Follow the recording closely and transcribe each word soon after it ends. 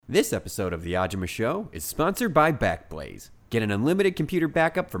This episode of The Ajima Show is sponsored by Backblaze. Get an unlimited computer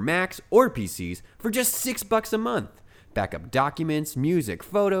backup for Macs or PCs for just $6 a month. Backup documents, music,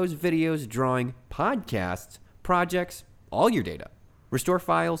 photos, videos, drawing, podcasts, projects, all your data. Restore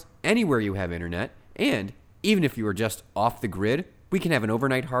files anywhere you have internet, and even if you are just off the grid, we can have an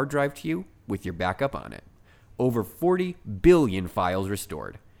overnight hard drive to you with your backup on it. Over 40 billion files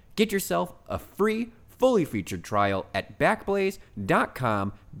restored. Get yourself a free, fully featured trial at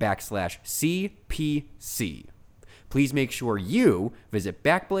backblaze.com/CPC. Please make sure you visit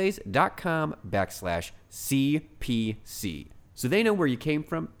backblaze.com/CPC so they know where you came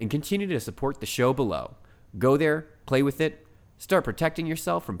from and continue to support the show below. Go there, play with it, start protecting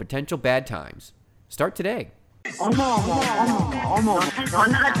yourself from potential bad times. Start today.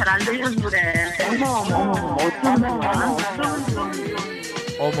 전화가 잘 안 들려서 그래.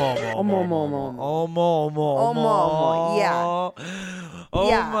 어머. Yeah. Oh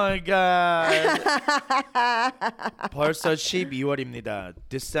Yeah. my god. 벌써 12월입니다.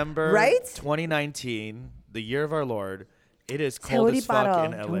 December Right? 2019, the year of our Lord. It is cold as fuck 빠러.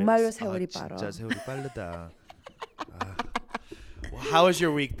 in LA. 정말로 세월이 빠러. 진짜 세월이 빠르다. Well, how has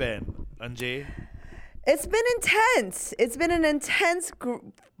your week been, Anji? It's been intense. It's been an intense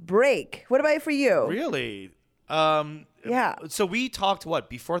break. What about for you? Really? Yeah. So we talked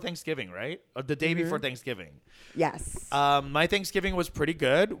before Thanksgiving, right? Or the day before Thanksgiving. Yes. My Thanksgiving was pretty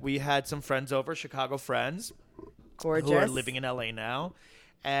good. We had some friends over, Chicago friends, Gorgeous. who are living in LA now,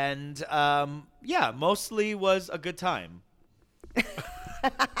 and mostly was a good time.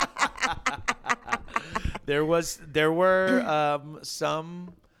 There were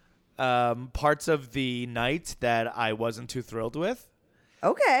some parts of the night that I wasn't too thrilled with.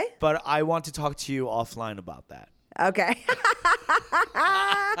 Okay. But I want to talk to you offline about that. Okay.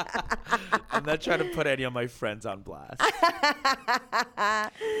 I'm not trying to put any of my friends on blast.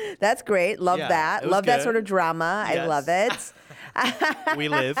 That's great. Love Yeah, that. it was Love that good. sort of drama. I Yes. love it. We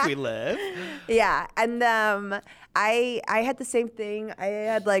live. Yeah, and I had the same thing. I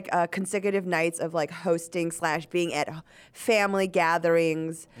had like consecutive nights of like hosting / being at family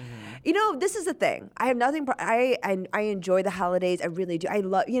gatherings. Mm-hmm. You know, this is the thing. I have nothing. I enjoy the holidays. I really do. I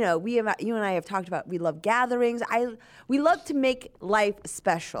love. You know, you and I have talked about. We love gatherings. We love to make life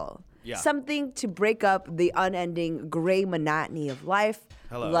special. Yeah. Something to break up the unending gray monotony of life.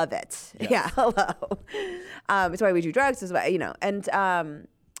 Hello. Love it. Yes. Yeah, hello. It's why we do drugs. It's why, and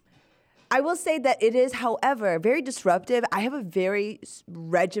I will say that it is, however, very disruptive. I have a very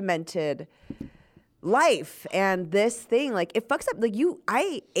regimented life, and this thing, like, it fucks up. Like,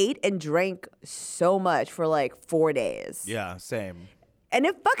 I ate and drank so much for like 4 days. Yeah, same. And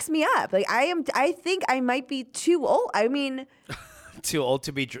it fucks me up. Like, I think I might be too old. I mean, Too old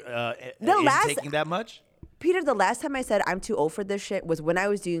to be taking that much? Peter, the last time I said I'm too old for this shit was when I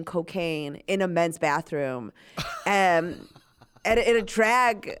was doing cocaine in a men's bathroom, in a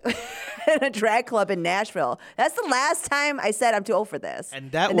drag club in Nashville. That's the last time I said I'm too old for this.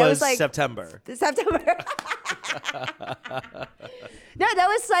 And that was like September. September. No, that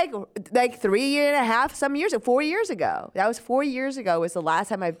was like 3 years and a half, 4 years ago. That was 4 years ago was the last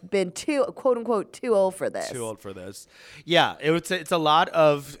time I've been quote unquote too old for this. Too old for this. Yeah, it's a lot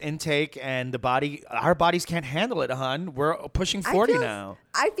of intake, and our bodies can't handle it, hon. We're pushing 40 now.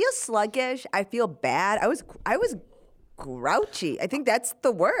 I feel sluggish. I feel bad. I was grouchy. I think that's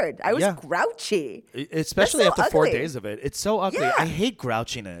the word. I was grouchy. Especially That's so after 4 ugly. days of it. It's so ugly. Yeah. I hate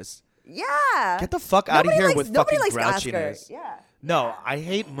grouchiness. Yeah. Get the fuck out of Nobody here likes- with nobody fucking likes grouchiness. Oscar. Yeah. No, I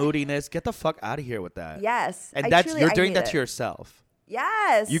hate moodiness. Get the fuck out of here with that. Yes. And I you're doing hate that it. to yourself.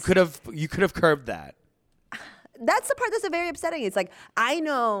 Yes. You could have curbed that. That's the part that's very upsetting. It's like, I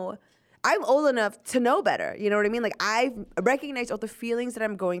know I'm old enough to know better. You know what I mean? Like, I've recognized all the feelings that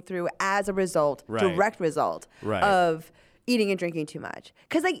I'm going through as a result, Right. direct result Right. of eating and drinking too much.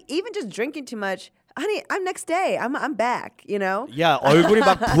 Because like, even just drinking too much, honey, I'm next day. I'm back, you know? Yeah, 얼굴이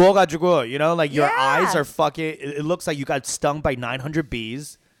막 부어가지고, you know, like your Yeah. eyes are fucking. It looks like you got stung by 900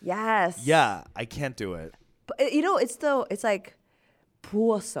 bees. Yes. Yeah, I can't do it. But, you know, it's like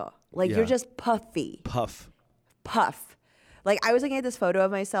부었어. Like, Yeah. you're just puffy. Puff. Like, I was looking at this photo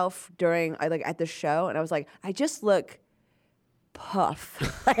of myself during, like, at the show, and I was like, I just look puff.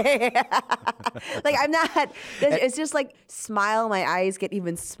 Like, I'm not, it's just like smile, my eyes get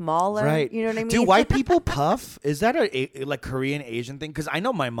even smaller. Right. You know what I mean? Do white people puff? Is that a like Korean Asian thing? Because I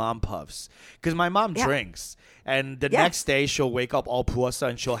know my mom puffs. Because my mom drinks, and the Yeah. next day she'll wake up all puasa,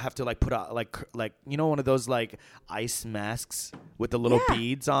 and she'll have to like put out like you know, one of those like ice masks with the little Yeah.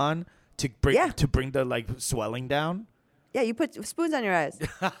 beads on to bring Yeah. to bring the like swelling down. Yeah, you put spoons on your eyes.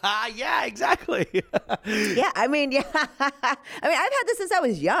 Yeah, exactly. Yeah, I mean, yeah. I mean, I've had this since I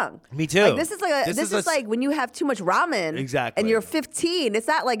was young. Me too. Like, this is like this is like when you have too much ramen. Exactly. And you're 15. It's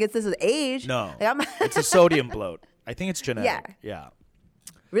not like this is age. No. Like, It's a sodium bloat. I think it's genetic. Yeah.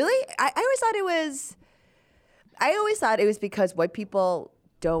 Really? I always thought it was because white people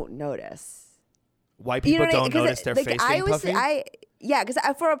don't notice. White people what I mean? don't notice their face being puffy? Because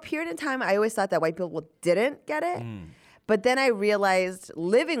for a period of time, I always thought that white people didn't get it. But then I realized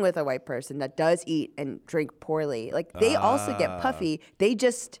living with a white person that does eat and drink poorly, like they also get puffy. They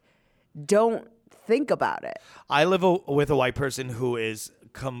just don't think about it. I live with a white person who is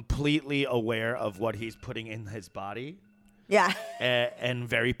completely aware of what he's putting in his body. Yeah. And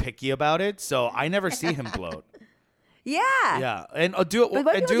very picky about it. So I never see him bloat. Yeah. Yeah. And But white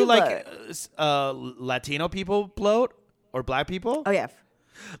people do like Latino people bloat or black people? Oh, yeah.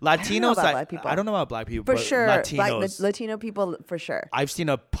 Latinos, black people. I don't know about black people, For but sure. Latinos. Latino people, for sure. I've seen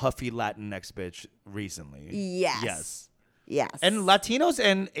a puffy Latinx bitch recently. Yes. And Latinos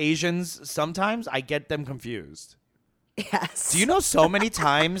and Asians, sometimes I get them confused. Yes. Do you know so many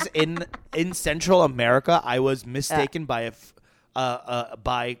times in Central America, I was mistaken by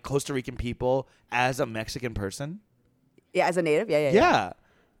Costa Rican people as a Mexican person? Yeah, as a native? Yeah. Yeah.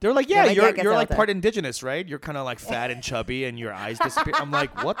 They're like, my dad gets you're that like all the part indigenous, right? You're kind of like fat and chubby, and your eyes disappear. I'm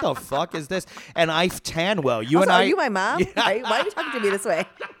like, what the fuck is this? And I tan well. You Also, and I. are you my mom? Yeah. Why are you talking to me this way?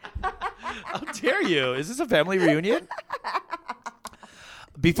 How dare you? Is this a family reunion?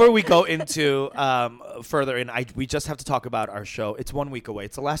 Before we go into further in, we just have to talk about our show. It's 1 week away.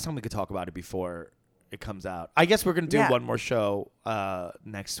 It's the last time we could talk about it before it comes out. I guess we're going to do one more show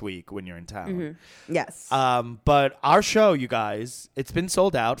next week when you're in town. Mm-hmm. Yes. But our show, you guys, it's been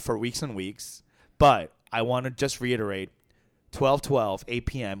sold out for weeks and weeks. But I want to just reiterate, 12/12, 8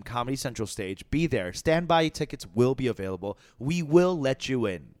 p.m., Comedy Central stage. Be there. Standby tickets will be available. We will let you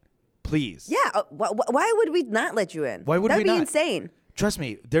in. Please. Yeah. Why would we not let you in? Why would we That'd not? be insane. Trust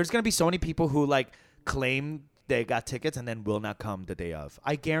me, there's going to be so many people who like claim they got tickets and then will not come the day of.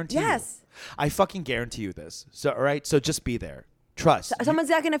 I guarantee you. I fucking guarantee you this. So, all right? So just be there. Trust. Someone's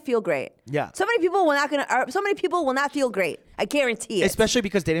not going to feel great. Yeah. So many people will not feel great. I guarantee it. Especially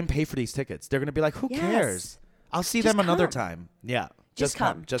because they didn't pay for these tickets. They're going to be like, who cares? I'll see them another time. Yeah. Just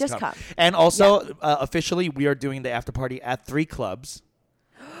come. Just come. And also, officially, we are doing the after party at 3 clubs.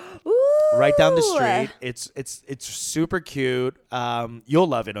 Ooh. Right down the street. It's super cute. You'll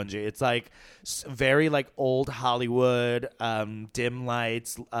love it, Unji. It's like very like old Hollywood, dim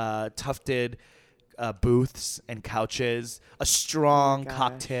lights, tufted booths and couches, a strong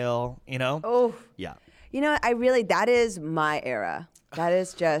cocktail, you know? Oh. Yeah. You know, that is my era. That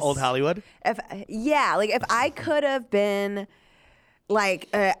is just Old Hollywood? If I could have been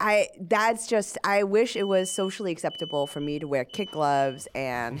I wish it was socially acceptable for me to wear kid gloves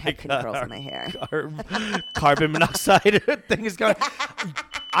and have pin curls in my hair. Carbon monoxide thing is going.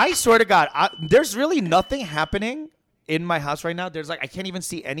 I swear to God, there's really nothing happening in my house right now. There's I can't even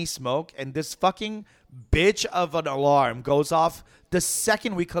see any smoke, and this fucking bitch of an alarm goes off the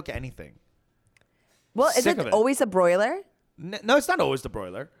second we cook anything. Well, is it always a broiler? No, it's not always the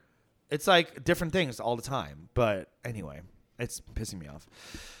broiler. It's like different things all the time. But anyway. It's pissing me off.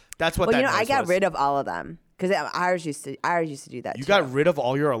 That's what. Well, I got rid of all of them because ours used to do that. You got rid of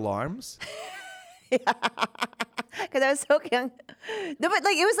all your alarms? Yeah, because I was so young. No, but it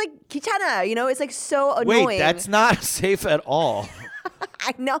was like Kichana. You know, it's like so annoying. Wait, that's not safe at all.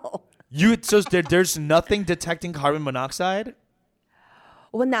 I know. There's nothing detecting carbon monoxide.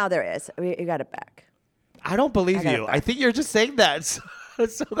 Well, now there is. We got it back. I don't believe you. I think you're just saying that so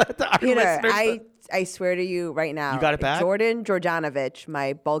that our listeners. I swear to you right now. You got it back? Jordan Djordjanovic,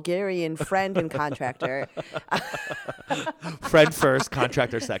 my Bulgarian friend and contractor. Friend first,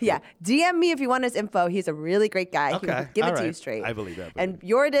 contractor second. Yeah. DM me if you want his info. He's a really great guy. Okay. He will give it to you straight. I believe that. And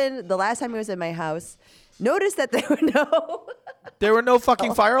Jordan, the last time he was in my house, noticed that there were no... There were no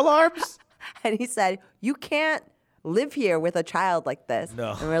fucking fire alarms? And he said, you can't live here with a child like this.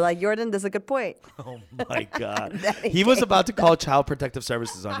 No. And we're like, Jordan, this is a good point. Oh, my God. He was about to call Child Protective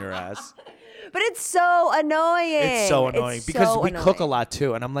Services on your ass. But it's so annoying. It's so annoying because we cook a lot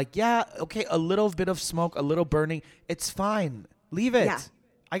too. And I'm like, yeah, okay, a little bit of smoke, a little burning. It's fine. Leave it. Yeah.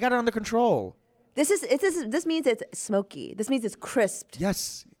 I got it under control. This means it's smoky. This means it's crisped.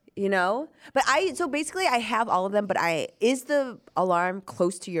 Yes. You know? But so basically I have all of them, but is the alarm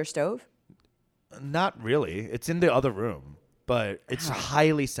close to your stove? Not really. It's in the other room, but it's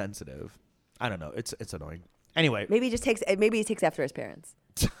highly sensitive. I don't know. It's annoying. Anyway. Maybe he takes after his parents.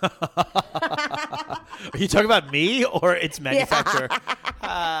 Are you talking about me or its manufacturer?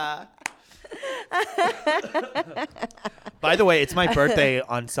 By the way, it's my birthday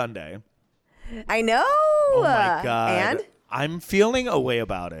on Sunday. I know. Oh my God. And? I'm feeling a way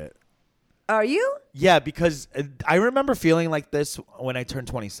about it. Are you? Yeah, because I remember feeling like this when I turned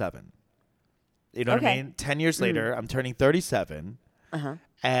 27. You know what I mean? 10 years later, I'm turning 37.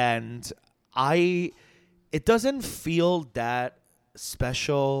 And it doesn't feel that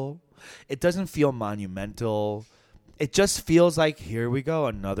special. It doesn't feel monumental. It just feels like, here we go,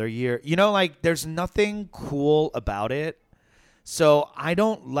 another year. You know, like there's nothing cool about it. So I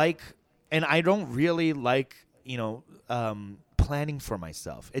don't really like, planning for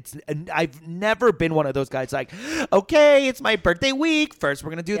myself. I've never been one of those guys like, okay, it's my birthday week. First,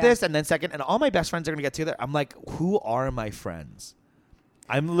 we're going to do this. And then second, and all my best friends are going to get together. I'm like, who are my friends?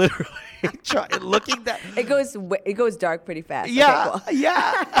 I'm literally looking that. It goes dark pretty fast. Yeah. Okay, cool.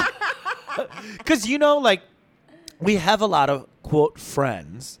 Yeah. Because, like, we have a lot of, quote,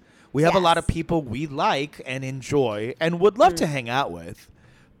 friends. We have a lot of people we like and enjoy and would love to hang out with.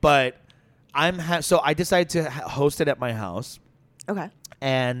 But so I decided to host it at my house. Okay.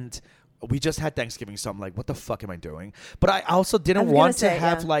 And we just had Thanksgiving, so I'm like, what the fuck am I doing? But I also didn't want to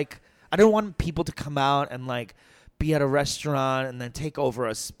have, like, I don't want people to come out and, like, be at a restaurant and then take over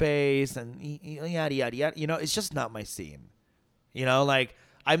a space and yada, yada, yada. It's just not my scene. Like,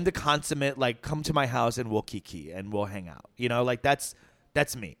 I'm the consummate, like, come to my house and we'll kiki and we'll hang out. Like, that's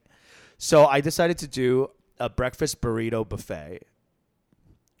me. So I decided to do a breakfast burrito buffet.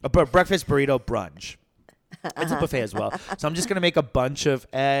 A breakfast burrito brunch. It's a buffet as well. So I'm just going to make a bunch of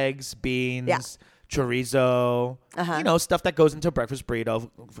eggs, beans, chorizo, stuff that goes into a breakfast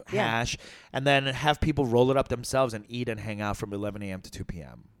burrito, hash, and then have people roll it up themselves and eat and hang out from 11 a.m. to 2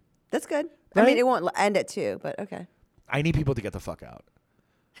 p.m. That's good. Right? I mean, it won't end at 2, but okay. I need people to get the fuck out.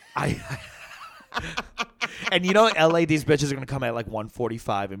 And LA, these bitches are going to come at like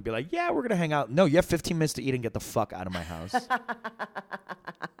 1:45 and be like, yeah, we're going to hang out. No, you have 15 minutes to eat and get the fuck out of my house.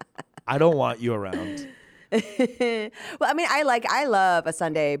 I don't want you around. Well, I mean, I love a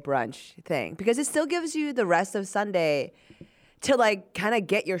Sunday brunch thing because it still gives you the rest of Sunday to like kind of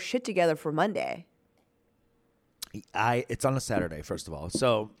get your shit together for Monday. It's on a Saturday, first of all.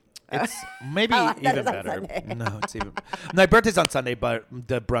 So it's maybe even better. No, it's even. My birthday's on Sunday, but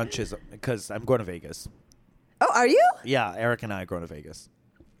the brunch is because I'm going to Vegas. Oh, are you? Yeah, Eric and I are going to Vegas.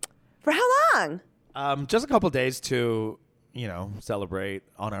 For how long? Just a couple of days to, celebrate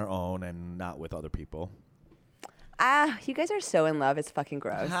on our own and not with other people. You guys are so in love. It's fucking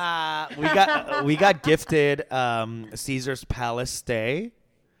gross. We got gifted Caesar's Palace stay.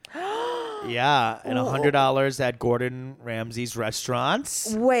 Yeah, and $100 at Gordon Ramsay's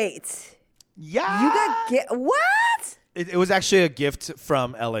restaurants. Wait. Yeah. You got what? It was actually a gift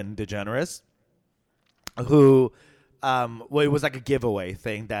from Ellen DeGeneres, who, it was like a giveaway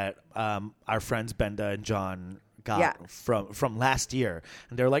thing that our friends Benda and John got from last year.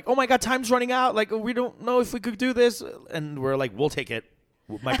 And they're like, oh my God, time's running out. Like, we don't know if we could do this. And we're like, we'll take it.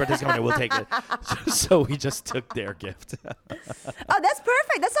 My birthday's coming, we'll take it. So we just took their gift. Oh, that's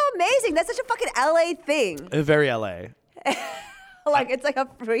perfect. That's so amazing. That's such a fucking LA thing. Very LA. Like, it's like a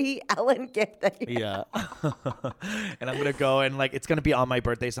free Ellen gift. Yeah. And I'm going to go and, like, it's going to be on my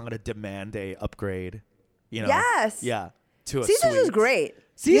birthday, so I'm going to demand a upgrade. Yes. Yeah. To a Caesar's suite. is great.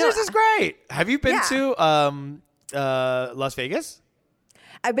 Caesar's is great. Have you been to Las Vegas?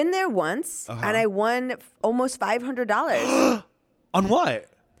 I've been there once, and I won almost $500. On what?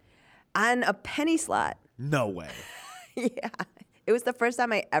 On a penny slot. No way. Yeah. It was the first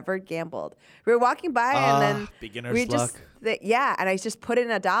time I ever gambled. We were walking by and then beginner's luck. And I just put in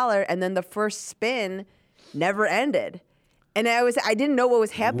 $1 and then the first spin never ended. And I didn't know what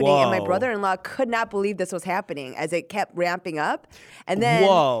was happening. Whoa. And my brother-in-law could not believe this was happening as it kept ramping up. And then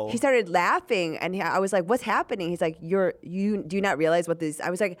he started laughing and I was like, what's happening? He's like, do you not realize what this? I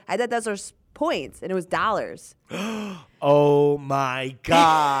was like, I thought those were points and it was dollars. Oh my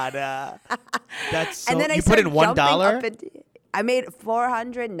God. That's so, and then you put in $1? I made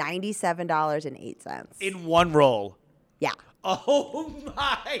 $497.08. In one roll. Yeah. Oh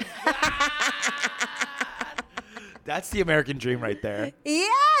my God. That's the American dream right there.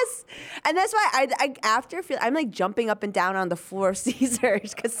 Yes. And that's why I'm like jumping up and down on the floor of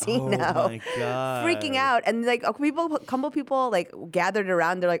Caesar's casino. Oh my God. Freaking out. And like a couple people like gathered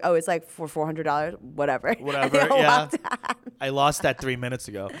around. They're like, oh, it's like for $400, whatever. Whatever, yeah. I lost that 3 minutes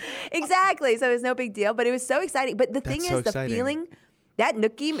ago. Exactly. So it was no big deal, but it was so exciting. But the thing is, the feeling, that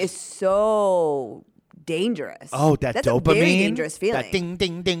Nookim is so dangerous. Oh, that's dopamine. A very dangerous feeling. That ding,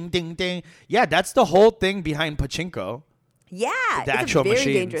 ding, ding, ding, ding. Yeah, that's the whole thing behind pachinko. Yeah, The actual very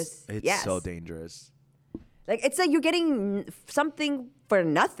machines. dangerous. It's so dangerous. Like it's like you're getting something for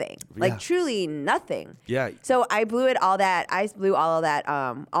nothing, like truly nothing. Yeah. So I blew it all that. I blew all of that.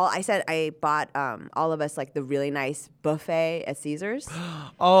 I bought all of us like the really nice buffet at Caesars.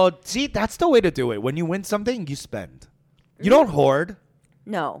 Oh, see, that's the way to do it. When you win something, you spend. You don't hoard.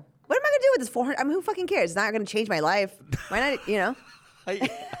 No. What am I gonna do with this 400? I mean, who fucking cares? It's not gonna change my life. Why not? You know,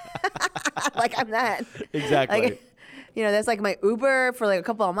 like I'm not Exactly. Like, you know, that's like my Uber for like a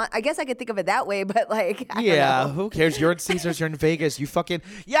couple of months. I guess I could think of it that way, but like, I don't know. Who cares? You're at Caesars, you're in Vegas. You fucking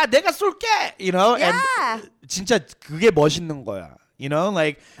내가 쏠게. You know, Yeah. and 진짜 그게 멋있는 거야. You know,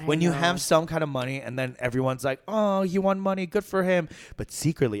 like when you have some kind of money, and then everyone's like, "Oh, he won money, good for him," but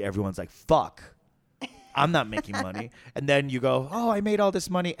secretly everyone's like, "Fuck, I'm not making money." And then you go, "Oh, I made all this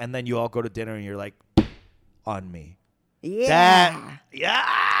money," and then you all go to dinner, and you're like, "On me." Yeah.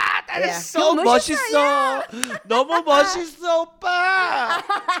 That is so 멋있어. 너무 멋있어, 오빠.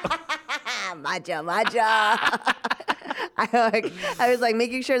 맞아. I was like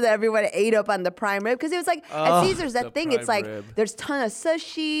making sure that everyone ate up on the prime rib because it was like at Caesars that thing. It's like there's ton of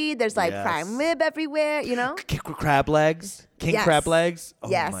sushi. There's like prime rib everywhere. You know, crab legs, king crab legs. Oh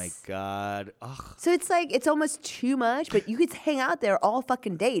Yes. my god. Ugh. so it's like it's almost too much, but you could hang out there all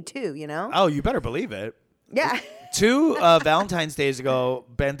fucking day too. You know? Oh, you better believe it. Yeah. 2 Valentine's Days ago,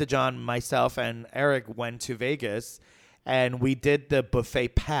 Ben DeJohn, myself, and Eric went to Vegas, and we did the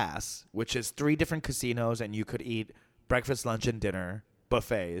buffet pass, which is 3 different casinos, and you could eat breakfast, lunch, and dinner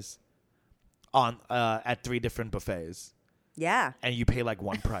buffets on at 3 different buffets, Yeah. and you pay like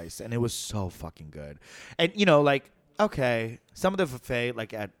one price, and it was so fucking good. And you know, like, okay, some of the buffet,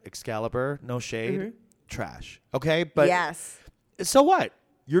 like at Excalibur, no shade, trash. Okay, but yes. so what?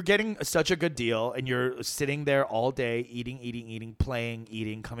 You're getting such a good deal, and you're sitting there all day eating, playing,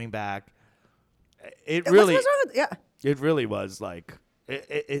 eating, coming back. It really, What's wrong with, yeah. it really was like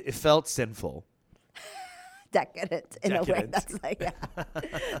it felt sinful. Decadent in a way. Decadent. That's like, yeah.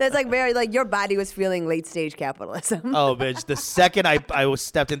 That's like very like your body was feeling late stage capitalism. Oh, bitch! The second I was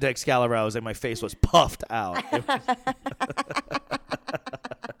stepped into Excalibur, I was like, my face was puffed out.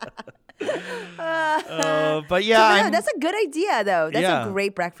 But yeah, That's a good idea, though. That's Yeah. a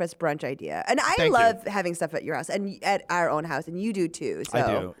great breakfast brunch idea, and I Thank love having stuff at your house and at our own house, and you do too. So I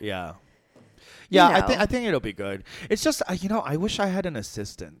do. Yeah, yeah. know. I think it'll be good. It's just I wish I had an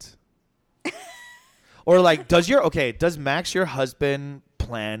assistant. Or like, does Max, your husband,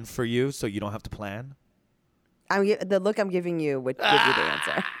 plan for you so you don't have to plan? The look I'm giving you would give you the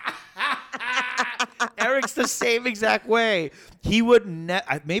answer. Eric's the same exact way. He would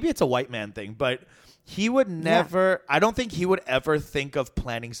maybe it's a white man thing, but he would never. I don't think he would ever think of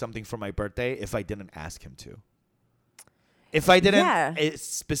planning something for my birthday if I didn't ask him to. If I didn't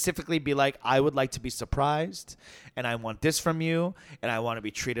specifically be like, I would like to be surprised, and I want this from you, and I want to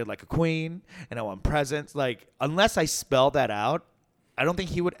be treated like a queen, and I want presents. Like, unless I spell that out, I don't think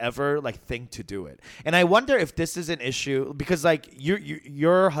he would ever like think to do it. And I wonder if this is an issue because like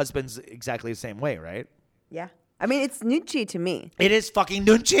your husband's exactly the same way, right? Yeah, I mean it's nunchi to me. It is fucking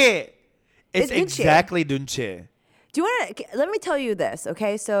nunchi. It's nunchi. exactly nunchi. Do you want to? Let me tell you this,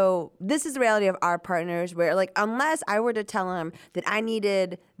 okay? So this is the reality of our partners, where like unless I were to tell him that I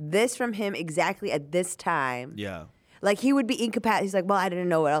needed this from him exactly at this time, Yeah. like he would be incapacitated. He's like, well, I didn't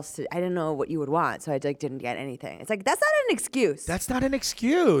know what else. I didn't know what you would want, so I like didn't get anything. It's like that's not an excuse. That's not an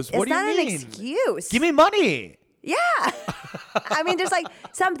excuse. What do you mean? It's not an excuse. Give me money. Yeah. I mean, there's like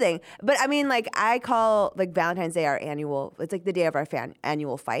something. But I mean, like, I call like Valentine's Day our annual, it's like the day of our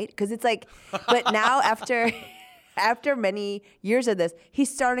annual fight. Because it's like, but now after many years of this, he's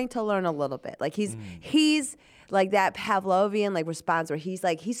starting to learn a little bit. Like he's like that Pavlovian like response where he's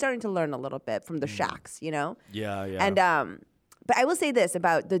starting to learn a little bit from the shocks, you know? Yeah, yeah. And, but I will say this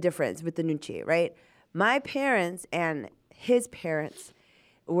about the difference with the nunchi, right? My parents and his parents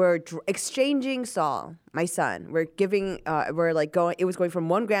were exchanging Saul, my son. It was going from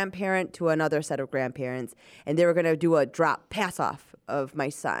one grandparent to another set of grandparents, and they were going to do a pass off of my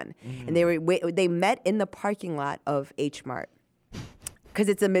son. And they met in the parking lot of H Mart because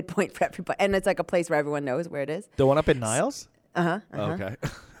it's a midpoint for everybody, and it's like a place where everyone knows where it is. The one up in Niles? Uh-huh. Okay.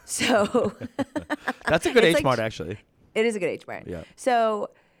 So That's a good It's H Mart, like- actually. it is a good H Mart. Yeah. So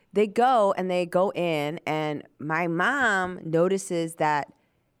they go in, and my mom notices that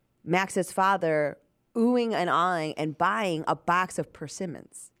Max's father oohing and ahhing and buying a box of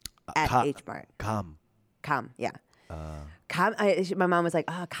persimmons at H Mart. Come. Yeah. My mom was like,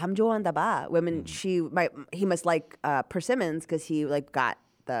 감 좋아한다 봐. Women, he must like persimmons because he like got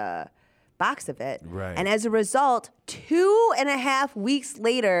the box of it. Right. And as a result, 2.5 weeks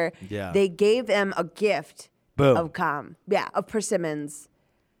later, Yeah. they gave them a gift Boom. of of persimmons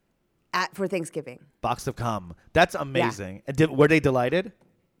for Thanksgiving. Box of cum. That's amazing. And were they delighted?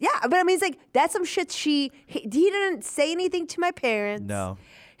 Yeah, but I mean, it's like that's some shit. He didn't say anything to my parents. No.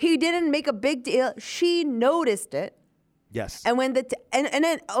 He didn't make a big deal. She noticed it, Yes. and when and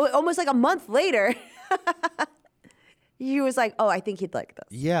then almost like a month later, he was like, "Oh, I think he'd like this."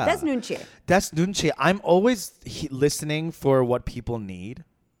 Yeah. That's nunchi. That's nunchi. I'm always listening for what people need,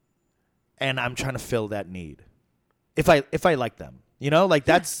 and I'm trying to fill that need. If I like them, like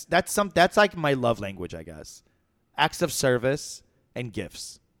that's like my love language, I guess. Acts of service and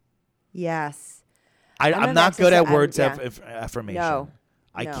gifts. Yes. I'm not good at words of affirmation. No.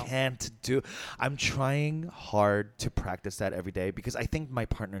 I can't do. I'm trying hard to practice that every day because I think my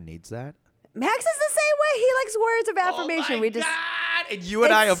partner needs that. Max is the same way. He likes words of affirmation. Oh my God. And you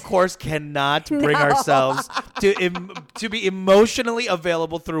and I, of course, cannot bring ourselves to be emotionally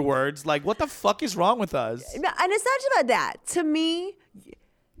available through words. Like, what the fuck is wrong with us? No, and it's not just about that. To me,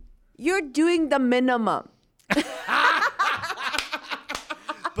 you're doing the minimum.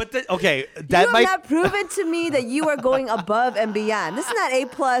 But that You have not proven to me that you are going above and beyond. This is not A+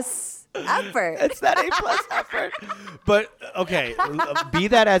 effort. It's not A+ effort. But okay, be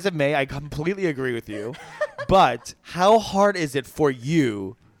that as it may, I completely agree with you. But how hard is it for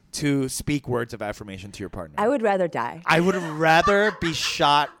you to speak words of affirmation to your partner? I would rather die. I would rather be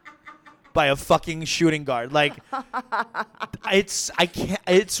shot by a fucking shooting guard. Like, it's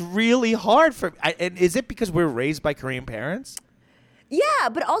really hard for. And is it because we're raised by Korean parents? Yeah,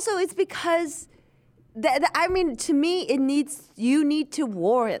 but also it's because, I mean, to me, you need to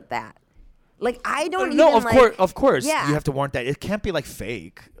warrant that. Like, I don't No, even of course, yeah. you have to warrant that. It can't be like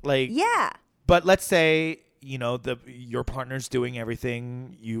fake. Like, yeah. But let's say your partner's doing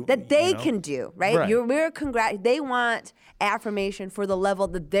everything that they can do, right? Right. They want affirmation for the level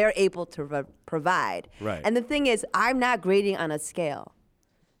that they're able to provide. Right. And the thing is, I'm not grading on a scale.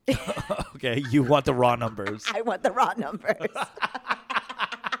 Okay, you want the raw numbers. I want the raw numbers.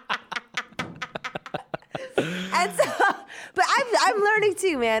 And so, but I'm learning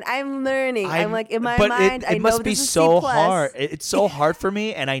too, man. I'm learning. I'm like, in my mind, I know must be this is so C+. hard. It's so hard for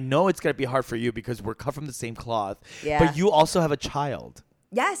me, and I know it's gonna be hard for you because we're cut from the same cloth. Yeah. But you also have a child.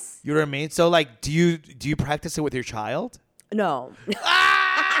 Yes. You know what I mean? So like, do you practice it with your child? No.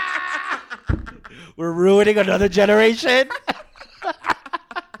 We're ruining another generation.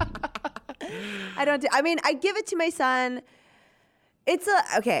 I mean, I give it to my son.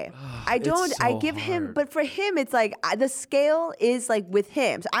 I don't. so I give him, hard. but for him, it's like the scale is like with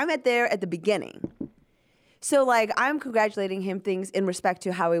him. So I'm at the beginning. So like I'm congratulating him things in respect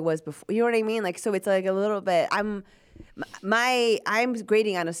to how he was before. You know what I mean? Like so, it's like a little bit. I'm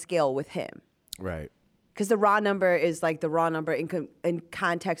grading on a scale with him. Right. Because the raw number is like the raw number in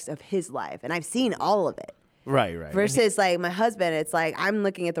context of his life, and I've seen all of it. Right. Versus like my husband, it's like I'm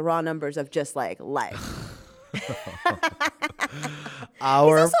looking at the raw numbers of just like life. He's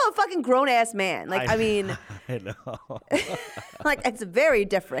also a fucking grown ass man. Like I mean, I know. like it's very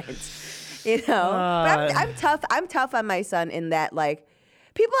different, But I'm tough. I'm tough on my son in that like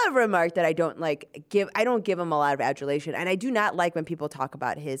people have remarked that I don't give him a lot of adulation, and I do not like when people talk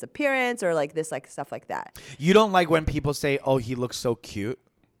about his appearance or like this like stuff like that. You don't like when people say, "Oh, he looks so cute."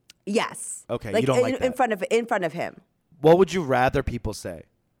 Yes. Okay, like, you don't like that. in front of him. What would you rather people say?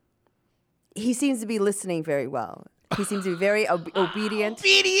 He seems to be listening very well. He seems to be very obedient.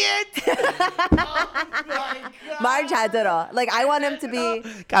 Obedient. 말 잘 들어. Like I want him to be.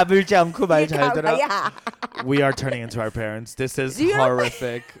 까불지 않고 말 잘 들어. Yeah. We are turning into our parents. This is Do you know-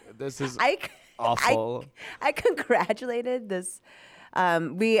 horrific. This is awful. I congratulated this.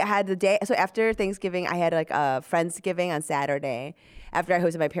 We had the day. So after Thanksgiving, I had like a Friendsgiving on Saturday. After I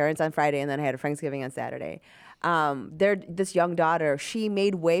hosted my parents on Friday, and then I had a Friendsgiving on Saturday. This young daughter, she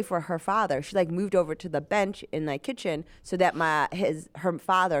made way for her father. She like moved over to the bench in my kitchen so that her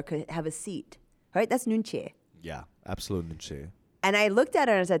father could have a seat. Right? That's nunchi. Yeah, absolutely. And I looked at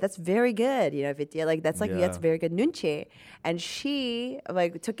her and I said, "That's very good, Vidya. Like that's very good nunchi." And she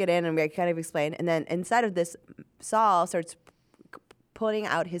like took it in and we kind of explained. And then inside of this, Saul starts pulling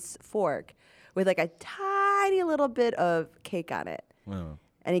out his fork with like a tiny little bit of cake on it. Oh.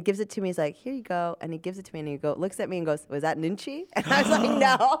 And he gives it to me. He's like, "Here you go." And he gives it to me and he looks at me and goes, "Was that nunchi?" And I was like,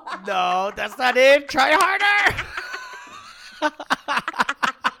 "No." No, that's not it. Try harder.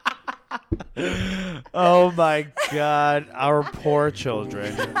 Oh my God, our poor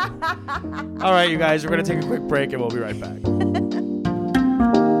children. All right, you guys, we're going to take a quick break and we'll be right back.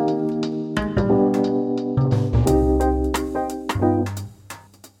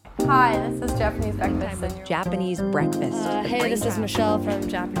 Hi, this is Japanese Breakfast. Japanese breakfast. Hey, this is Michelle from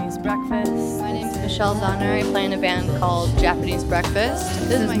Japanese Breakfast. My name is Michelle Zahner. I play in a band called Japanese Breakfast.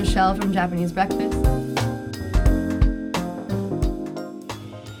 This is Michelle from Japanese Breakfast.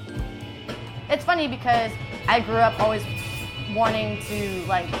 It's funny because I grew up always wanting to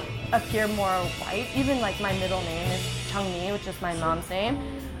like appear more white. Even like my middle name is Chungmi, which is my mom's name.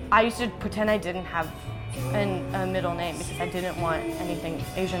 I used to pretend I didn't have a middle name because I didn't want anything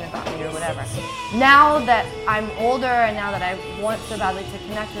Asian about me or whatever. Now that I'm older and now that I want so badly to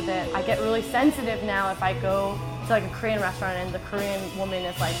connect with it, I get really sensitive now if I go to like a Korean restaurant and the Korean woman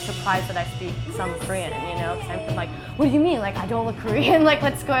is like surprised that I speak some Korean, you know? Because I'm like, what do you mean? Like I don't look Korean? Like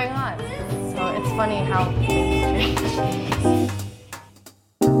what's going on? So it's funny how things change.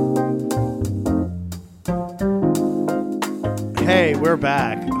 Hey, we're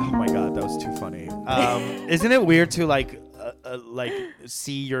back. Oh my god, that was too funny. Isn't it weird to like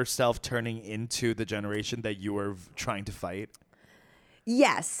see yourself turning into the generation that you were trying to fight?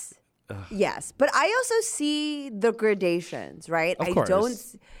 Yes. Yes. But I also see the gradations, right? Of I course.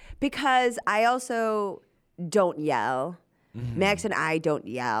 don't, because I also don't yell. Max and I don't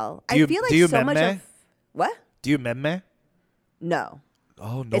yell. Do you- I feel do you like so much meme? of what? Do you meme? No.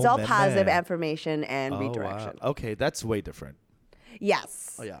 Oh no, It's all meme. positive affirmation and Oh, redirection. wow. Okay, that's way different.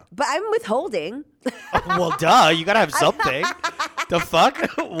 Yes. Oh, yeah. But I'm withholding. Well, duh, you gotta have something. The fuck?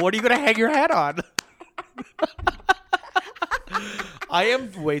 What are you gonna hang your hat on? I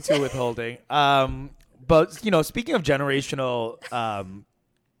am way too withholding. But you know, speaking of generational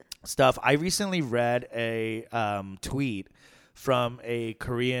stuff, I recently read a tweet from a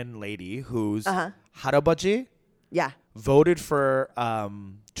Korean lady whose 할아버지 Yeah. voted for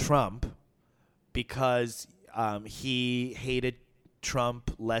Trump because he hated Trump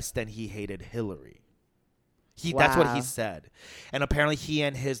less than he hated Hillary. That's what he Wow. said. And apparently he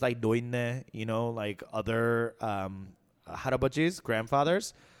and his like 노인네, you know, like other 할아버지's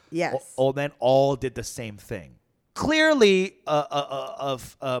grandfathers, Yes. old men, all did the same thing. Clearly a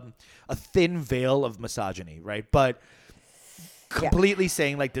thin veil of misogyny, right? But completely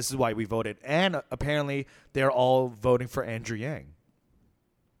saying like this is why we voted. And apparently they're all voting for Andrew Yang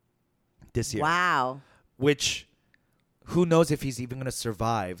this year. Wow. Which, who knows if he's even going to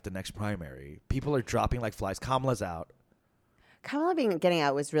survive the next primary. People are dropping like flies. Kamala's out. Kamala getting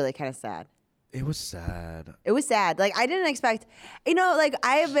out was really kind of sad. It was sad. It was sad. Like I didn't expect, you know, like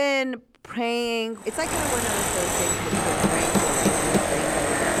I have been praying. It's like kind of one of those things where you've been praying for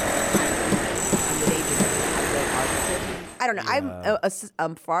I don't know. Yeah.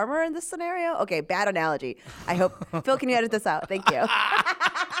 I'm a farmer in this scenario. Okay, bad analogy. I hope Phil, can you edit this out? Thank you.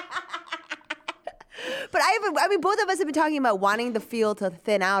 But I mean, both of us have been talking about wanting the field to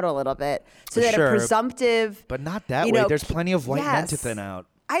thin out a little bit so that Sure. a presumptive. But not that you way. know, There's plenty of white men to yes. thin out.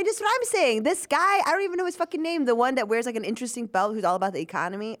 What I'm saying. This guy, I don't even know his fucking name. The one that wears like an interesting belt, who's all about the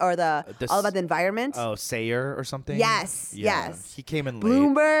economy or all about the environment. Oh, Sayer or something? Yes, Yeah. yes. He came in late.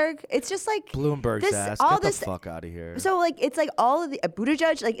 Bloomberg. It's just like Bloomberg's this, ass. all Get this. the fuck out of here. So like it's like all of the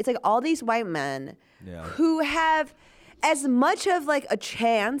Buttigieg, like it's like all these white men Yeah. who have as much of like a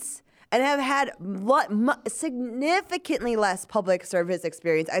chance and have had significantly less public service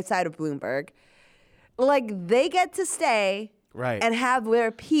experience outside of Bloomberg. Like they get to stay Right. and have their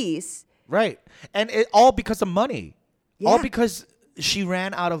peace. Right. And it all because of money. All Yeah. because she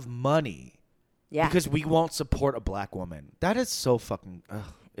ran out of money. Yeah. Because we won't support a black woman. That is so fucking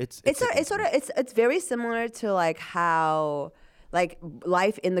it's very similar to like how like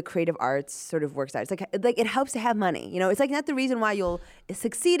life in the creative arts sort of works out. It's like it helps to have money. You know, it's like not the reason why you'll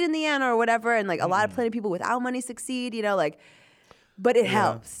succeed in the end or whatever. And like plenty of people without money succeed, you know, like, but it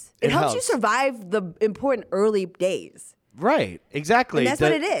helps. It helps you helps. survive the important early days. Right, exactly. And that's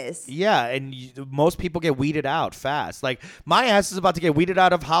what it is. Yeah, and most people get weeded out fast. Like, my ass is about to get weeded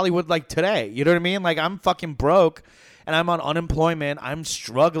out of Hollywood, like, today. You know what I mean? Like, I'm fucking broke, and I'm on unemployment. I'm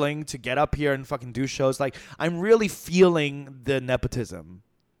struggling to get up here and fucking do shows. Like, I'm really feeling the nepotism,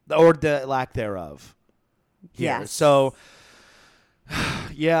 or the lack thereof here. Yes. So,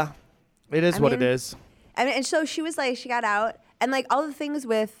 yeah, it is what it mean, is. And so she was like, she got out, and like all the things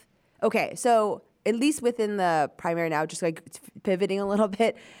with, okay, so at least within the primary now, just like pivoting a little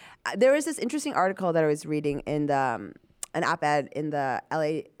bit, there was this interesting article that I was reading in the an op-ed in the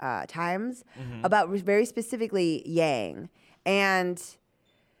LA Times about very specifically Yang, and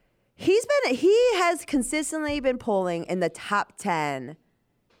he has consistently been polling in the top 10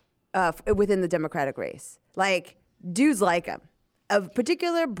 within the Democratic race. Like dudes like him, a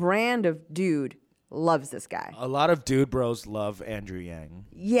particular brand of dude loves this guy. A lot of dude bros love Andrew Yang.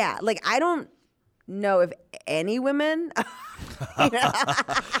 Yeah, like I don't know if any women.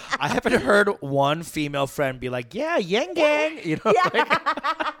 I haven't heard one female friend be like, "Yeah, Yang Gang," you know. Yeah. Like,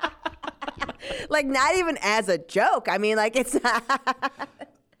 Like, not even as a joke. I mean, like, it's not.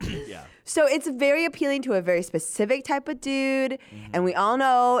 Yeah. So it's very appealing to a very specific type of dude. And we all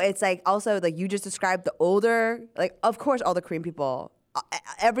know it's like also like you just described the older, like, of course, all the Korean people,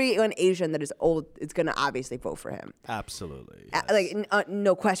 everyone Asian that is old is going to obviously vote for him. Absolutely. Like,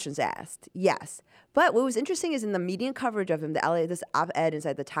 no questions asked. Yes. But what was interesting is in the media coverage of him, this op-ed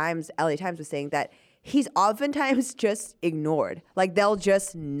inside the Times, LA Times was saying that he's oftentimes just ignored. Like, they'll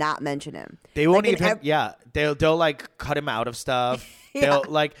just not mention him. They won't like even. They'll like cut him out of stuff. Yeah.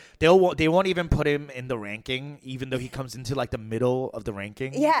 They won't even put him in the ranking, even though he comes into like the middle of the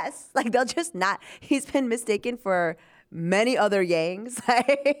ranking. Yes. Like, they'll just not. He's been mistaken for many other Yangs.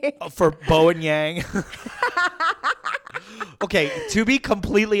 For Bo and Yang. Okay, to be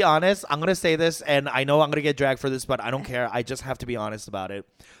completely honest, I'm going to say this, and I know I'm going to get dragged for this, but I don't care. I just have to be honest about it.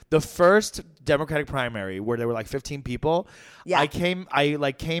 The first Democratic primary where there were like 15 people, I came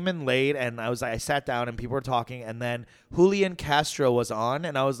in late, and I sat down and people were talking, and then Julian Castro was on,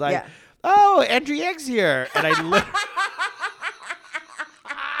 and I was like, oh, Andrew Yang's here. And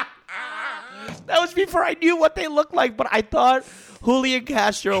that was before I knew what they looked like, but I thought Julian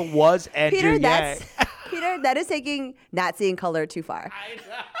Castro was Andrew Yang. Peter, that is taking not seeing color too far. I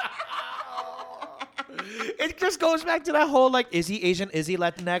know. It just goes back to that whole, like, is he Asian? Is he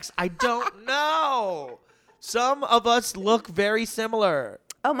Latinx? I don't know. Some of us look very similar.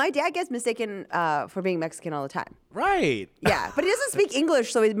 Oh, my dad gets mistaken for being Mexican all the time. Right. Yeah, but he doesn't speak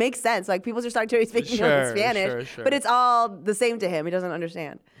English, so it makes sense. Like, people just start to speak Spanish, sure. but it's all the same to him. He doesn't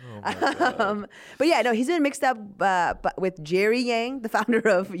understand. Oh my God. But yeah, no, he's been mixed up with Jerry Yang, the founder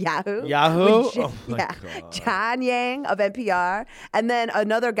of Yahoo. Yahoo? With God. John Yang of NPR, and then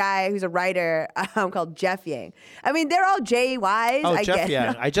another guy who's a writer called Jeff Yang. I mean, they're all JYs. I Jeff guess.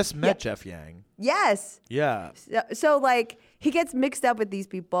 Yang. I just met Jeff Yang. Yes. Yeah. So like, he gets mixed up with these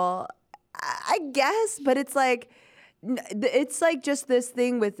people, I guess, but it's like just this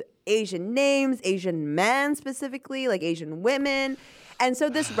thing with Asian names, Asian men specifically, like Asian women. And so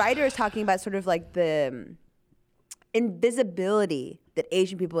this writer is talking about sort of like the invisibility that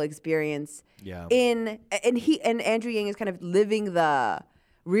Asian people experience and Andrew Yang is kind of living the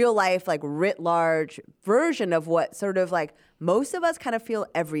real life, like writ large version of what sort of like most of us kind of feel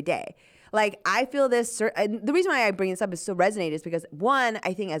every day. Like, I feel this, and the reason why I bring this up is so resonate is because, one,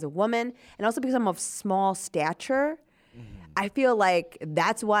 I think as a woman, and also because I'm of small stature, I feel like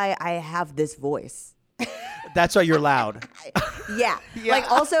that's why I have this voice. That's why you're loud. Yeah.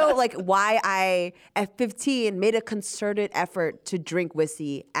 Like, also, like, why I, at 15, made a concerted effort to drink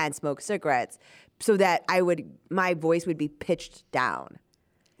whiskey and smoke cigarettes so that my voice would be pitched down.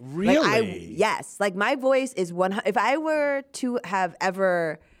 Really? Yes. Like, my voice is if I were to have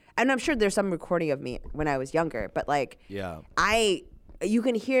ever... And I'm sure there's some recording of me when I was younger, but like, you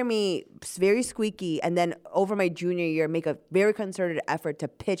can hear me very squeaky, and then over my junior year, make a very concerted effort to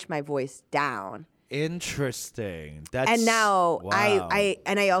pitch my voice down. Interesting. And now wow.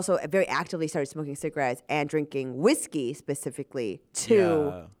 I also very actively started smoking cigarettes and drinking whiskey specifically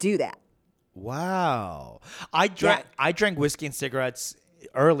to do that. Wow. I drank whiskey and cigarettes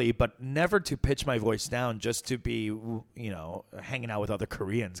early, but never to pitch my voice down, just to be, hanging out with other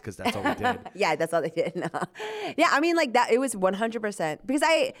Koreans, because that's all we did. Yeah, that's all they did. No. Yeah, I mean, like that. It was 100% because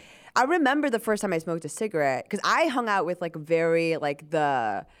I remember the first time I smoked a cigarette because I hung out with like very like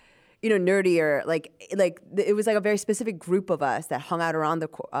the, nerdier like it was like a very specific group of us that hung out around the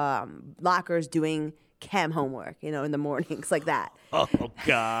lockers doing chem homework, in the mornings like that. Oh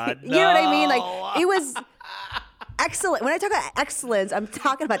God, you know what I mean? Like it was. Excellent. When I talk about excellence, I'm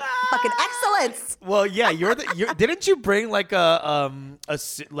talking about fucking excellence. Well, yeah, didn't you bring like one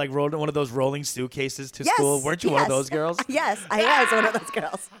of those rolling suitcases to school? Weren't you one of those girls? Yes, I was one of those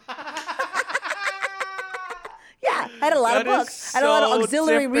girls. Yeah, I had a lot of books. I had a lot of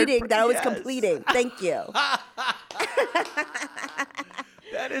auxiliary reading that I was completing. Thank you.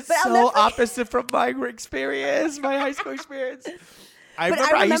 That is so opposite from my experience, my high school experience. I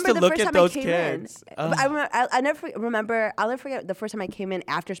remember I used to look at those kids. I'll never forget the first time I came in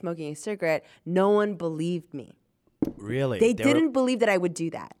after smoking a cigarette. No one believed me. Really? They didn't believe that I would do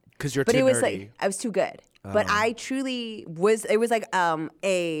that. Because you're too nerdy. But it was like, I was too good. But I truly was, it was like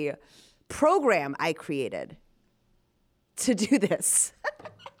a program I created to do this.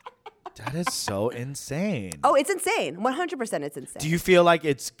 That is so insane. Oh, it's insane. 100% it's insane. Do you feel like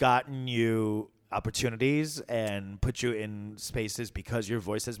it's gotten you opportunities and put you in spaces because your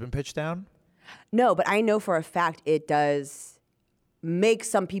voice has been pitched down? No, but I know for a fact it does make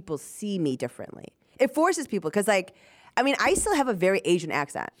some people see me differently. It forces people because I mean, I still have a very Asian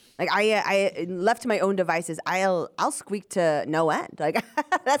accent. Like I left to my own devices, I'll squeak to no end. Like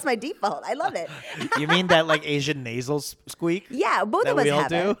that's my default. I love it. You mean that like Asian nasal squeak? Yeah, both that of us we all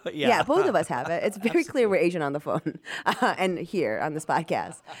have do? it. Yeah. Both of us have it. It's very clear we're Asian on the phone and here on this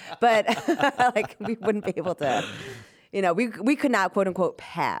podcast. But like we wouldn't be able to. You know, we could not quote unquote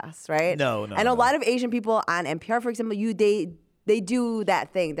pass, right? No. And a lot of Asian people on NPR, for example, they do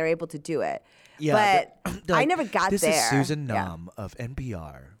that thing. They're able to do it. Yeah, but they're I like, never got this there. This is Susan Yeah. Nam of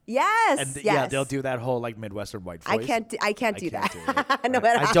NPR. Yes. And yes. yeah, they'll do that whole like Midwestern white voice. I can't do that. It. No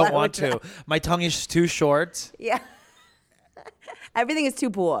matter I how don't I want would to. My tongue is too short. Yeah. Everything is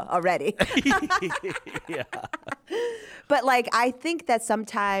too poor already. Yeah. But like, I think that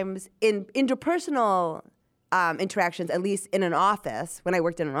sometimes in interpersonal interactions, at least in an office, when I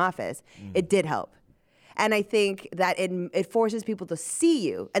worked in an office, it did help. And I think that it forces people to see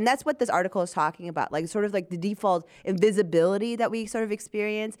you. And that's what this article is talking about, like sort of like the default invisibility that we sort of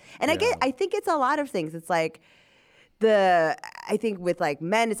experience. And I think it's a lot of things. It's like I think with like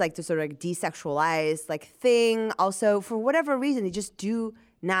men, it's like the sort of like desexualized like thing. Also, for whatever reason, they just do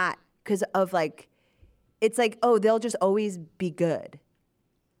not, because of like, it's like, oh, they'll just always be good.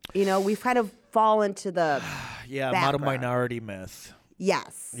 You know, we've kind of fallen to the model background. minority myth.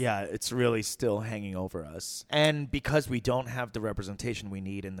 Yes. Yeah, it's really still hanging over us. And because we don't have the representation we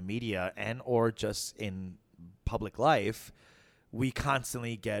need in the media and or just in public life, we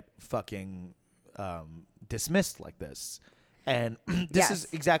constantly get fucking dismissed like this. And this is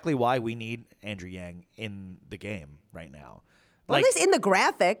exactly why we need Andrew Yang in the game right now. Well, at least in the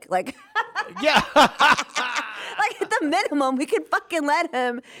graphic, like yeah. like at the minimum, we can fucking let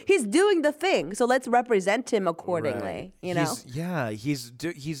him. He's doing the thing, so let's represent him accordingly. Right. You know? He's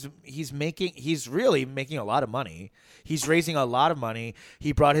really making a lot of money. He's raising a lot of money.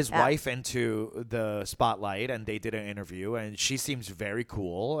 He brought his wife into the spotlight, and they did an interview, and she seems very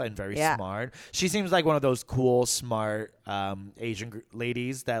cool and very smart. She seems like one of those cool, smart Asian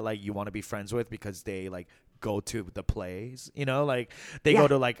ladies that like you want to be friends with because they like go to the plays, you know, like they go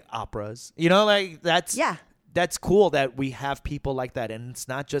to like operas, you know, like that's cool that we have people like that, and it's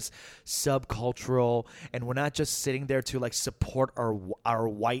not just subcultural, and we're not just sitting there to like support our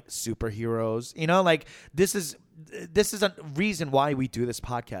white superheroes, you know, like this is a reason why we do this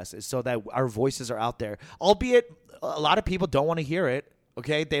podcast, is so that our voices are out there, albeit a lot of people don't want to hear it.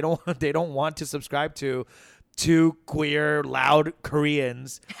 Okay, they don't want to subscribe to two queer loud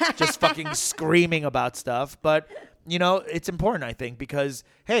Koreans just fucking screaming about stuff, but you know, it's important, I think, because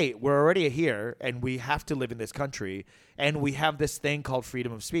hey, we're already here and we have to live in this country and we have this thing called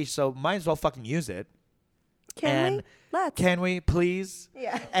freedom of speech, so might as well fucking use it. Can we? Let's. Can we please?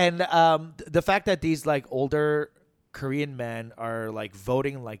 Yeah. And the fact that these like older Korean men are like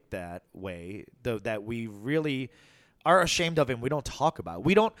voting like that way, that we really are ashamed of, and we don't talk about.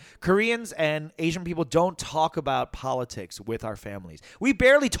 Koreans and Asian people don't talk about politics with our families. We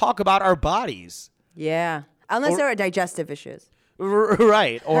barely talk about our bodies. Yeah. Unless there are digestive issues.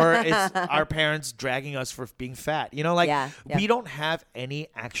 Right. Or it's our parents dragging us for being fat. You know, like we don't have any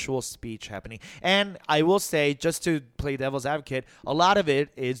actual speech happening. And I will say, just to play devil's advocate, a lot of it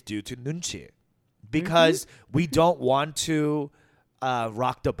is due to nunchi. Because we don't want to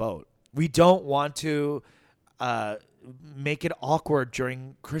rock the boat. We don't want to make it awkward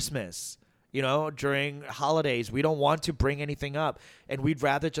during Christmas, you know, during holidays. We don't want to bring anything up, and we'd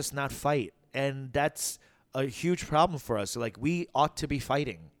rather just not fight. And that's a huge problem for us. Like, we ought to be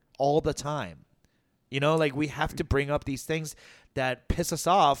fighting all the time. You know, like we have to bring up these things that piss us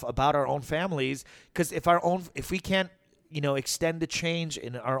off about our own families, because if we can't, you know, extend the change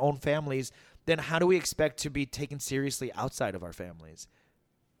in our own families, then how do we expect to be taken seriously outside of our families?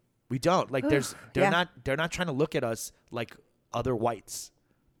 We don't. Like they're not trying to look at us like other whites.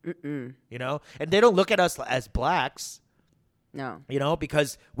 You know? And they don't look at us as blacks. No. You know,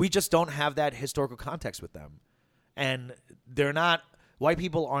 because we just don't have that historical context with them. And white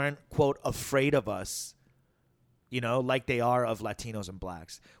people aren't, quote, afraid of us, you know, like they are of Latinos and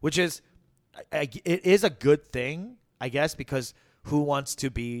blacks, which is, it is a good thing, I guess, because who wants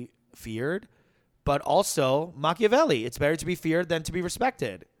to be feared? But also Machiavelli, it's better to be feared than to be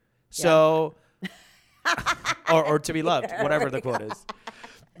respected. So, or to be loved, whatever the quote is.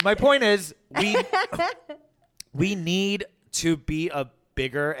 My point is, we need to be a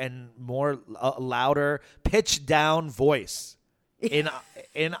bigger and more louder, pitch down voice in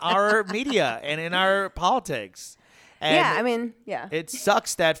our media and in our politics. And it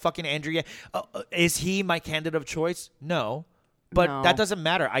sucks that fucking Andrew Yang, is he my candidate of choice? No. But that doesn't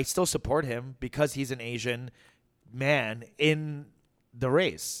matter. I still support him because he's an Asian man in the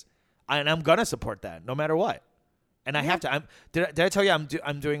race. And I'm going to support that no matter what. and I have to. Did I tell you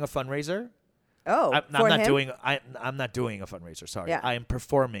I'm doing a fundraiser? Oh, I'm for not him? doing. I'm not doing a fundraiser. Sorry, Yeah. I am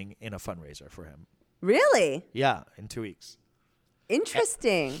performing in a fundraiser for him. Really Yeah, in 2 weeks.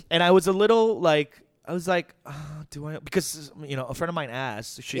 interesting. And I was a little like, oh, do I? Because a friend of mine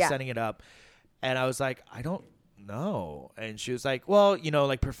asked. She's Yeah. setting it up, and I was like, I don't know. And she was like, well,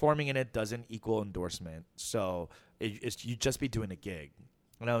 like performing in it doesn't equal endorsement, so you just be doing a gig.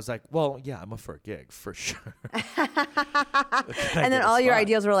 And I was like, well, yeah, I'm up for a gig for sure. And then all your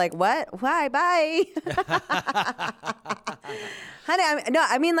ideas were like, what? Why? Bye. Honey,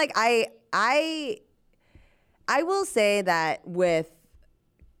 I mean, like, I will say that with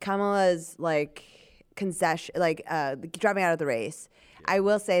Kamala's, like, concession, like, dropping out of the race, I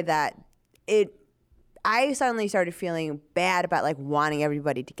will say that I suddenly started feeling bad about, like, wanting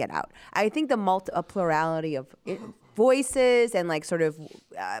everybody to get out. I think a plurality of voices and, like, sort of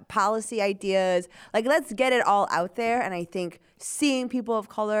policy ideas, like, let's get it all out there. And I think seeing people of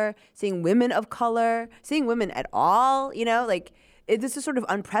color, seeing women of color, seeing women at all, like, this is sort of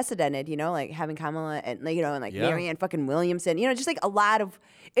unprecedented, like having Kamala and, like, and like Marianne fucking Williamson, just like a lot of,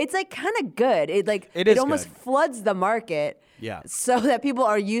 it's like kind of good. It almost good. floods the market. Yeah. So that people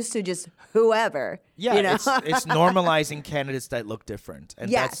are used to just whoever. Yeah, it's normalizing candidates that look different, and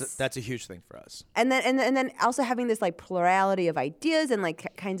Yes. that's a huge thing for us. And then also having this, like, plurality of ideas and,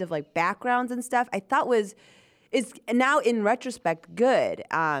 like, kinds of, like, backgrounds and stuff, I thought is now in retrospect good.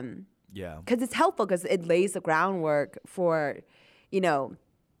 Yeah. Because it's helpful because it lays the groundwork for,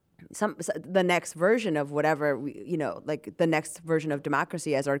 the next version of whatever like the next version of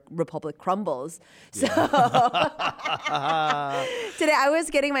democracy as our republic crumbles. So today I was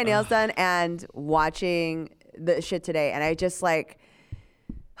getting my nails done and watching the shit today, and I just like,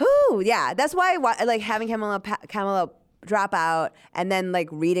 whoo, yeah. That's why like having Kamala drop out and then like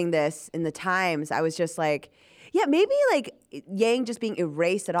reading this in the Times, I was just like, yeah, maybe like Yang just being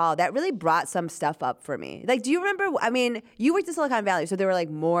erased at all, that really brought some stuff up for me. Like, do you remember, I mean, you worked in Silicon Valley, so there were like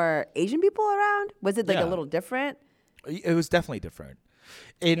more Asian people around? Was it like a little different? It was definitely different.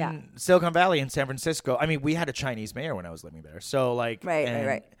 In Silicon Valley, in San Francisco, I mean, we had a Chinese mayor when I was living there. So like,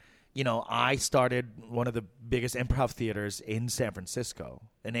 Right. I started one of the biggest improv theaters in San Francisco,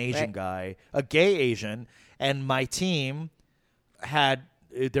 an Asian guy, a gay Asian, and my team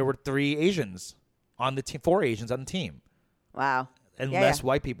there were 3 Asians on the team, 4 Asians on the team. Wow. And less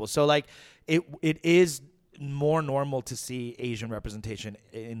white people. So like it is more normal to see Asian representation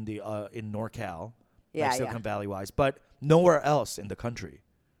in NorCal, like Silicon Valley wise, but nowhere else in the country.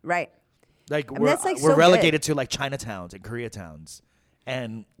 Right. Like we're so relegated good. to like Chinatowns and Koreatowns.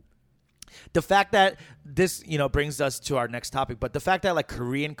 And the fact that this, brings us to our next topic, but the fact that like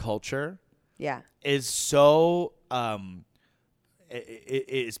Korean culture is so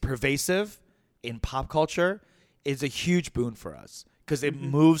is pervasive in pop culture is a huge boon for us because it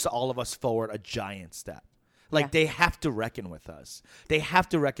moves all of us forward a giant step. Like they have to reckon with us. They have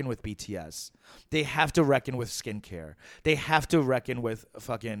to reckon with BTS. They have to reckon with skincare. They have to reckon with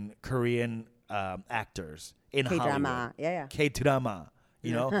fucking Korean actors in K-drama. Hollywood. K-drama,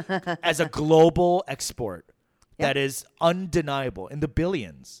 as a global export that is undeniable in the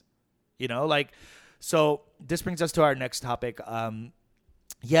billions, so this brings us to our next topic.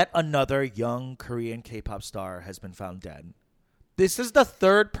 Yet another young Korean K-pop star has been found dead. This is the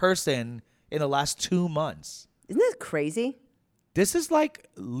 3rd person in the last 2 months. Isn't this crazy? This is like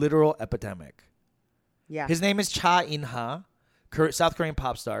literal epidemic. Yeah. His name is Cha In-ha, South Korean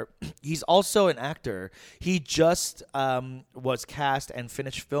pop star. He's also an actor. He just was cast and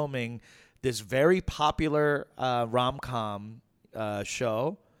finished filming this very popular rom-com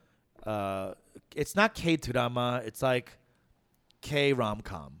show. It's not K-drama. It's like K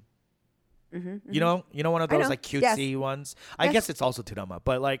rom-com. You know one of those like cutesy ones. I guess it's also drama,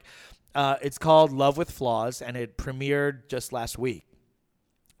 but like it's called Love with Flaws, and it premiered just last week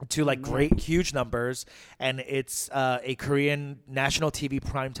to like great huge numbers, and it's a Korean national TV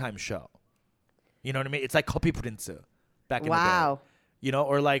primetime show. You know what I mean? It's like Copy Prince back in the day.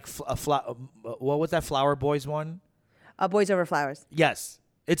 Or like what was that Flower Boys one? Boys Over Flowers. Yes,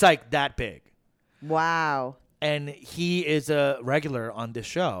 it's like that big. Wow. And he is a regular on this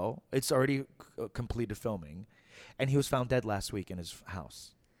show. It's already completed filming. And he was found dead last week in his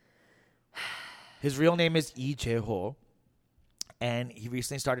house. His real name is Lee Jae-ho. And he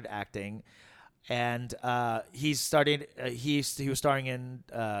recently started acting. And he was starring in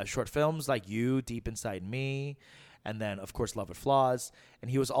short films like You, Deep Inside Me. And then, of course, Love with Flaws.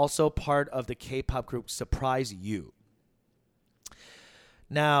 And he was also part of the K-pop group Surprise You.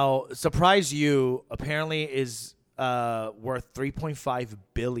 Now, Surprise You apparently is worth $3.5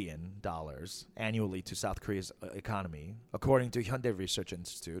 billion annually to South Korea's economy, according to Hyundai Research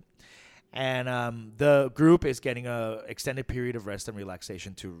Institute. And the group is getting a extended period of rest and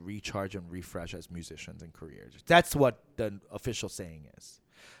relaxation to recharge and refresh as musicians and careers. That's what the official saying is.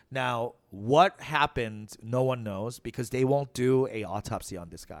 Now, what happened, no one knows, because they won't do a autopsy on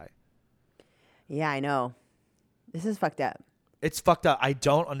this guy. Yeah, I know. This is fucked up. It's fucked up. I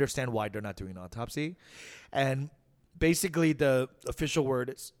don't understand why they're not doing an autopsy. And basically the official word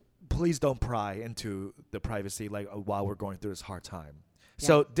is, please don't pry into the privacy while we're going through this hard time. Yeah.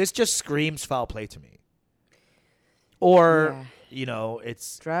 So this just screams foul play to me. Or,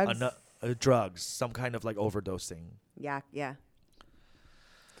 it's drugs, drugs, some kind of overdosing. Yeah.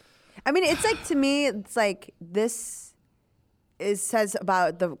 I mean, it's to me, it's this says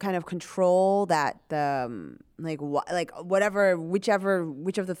about the kind of control that the which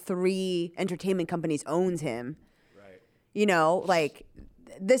of the three entertainment companies owns him. Right.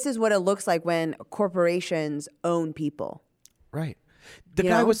 This is what it looks like when corporations own people. Right. The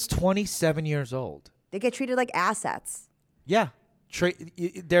guy was 27 years old. They get treated like assets. Yeah.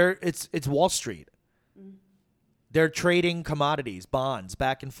 It's Wall Street. Mm. They're trading commodities, bonds,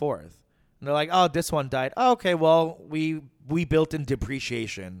 back and forth. And they're like, oh, this one died. Oh, okay, well, we built in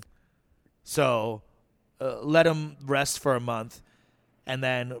depreciation. So let them rest for a month and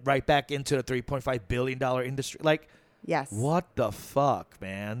then right back into the $3.5 billion industry. Yes. What the fuck,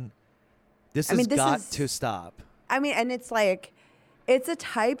 man? This has got to stop. I mean, and it's it's a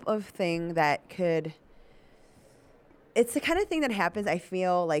type of thing that could... It's the kind of thing that happens, I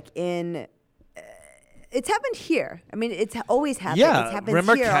feel, in... it's happened here. I mean, it's always happened. Yeah. It's happened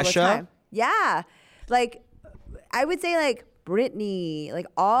Remember here Kesha? All the time. Yeah. I would say, Britney,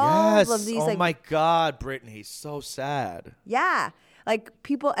 all of these... Oh, my God, Britney. So sad. Yeah.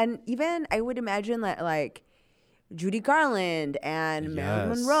 People... And even, I would imagine that, Judy Garland and Marilyn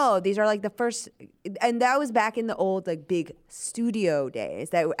Monroe. These are the first, and that was back in the old big studio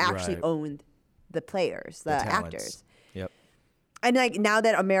days that actually owned the players, the actors. Yep. And now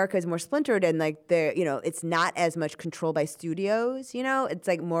that America is more splintered and they're it's not as much controlled by studios. It's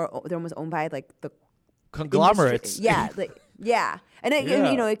more they're almost owned by the conglomerates. Industry. Yeah. And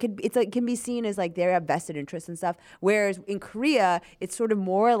it can be seen as they have vested interests and stuff. Whereas in Korea, it's sort of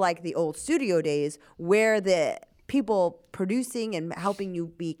more like the old studio days where the people producing and helping you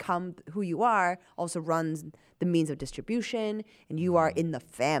become who you are also runs the means of distribution, and you are in the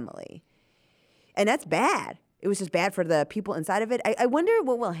family. And that's bad. It was just bad for the people inside of it. I wonder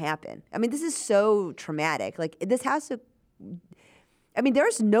what will happen. I mean, this is so traumatic. This has to... I mean,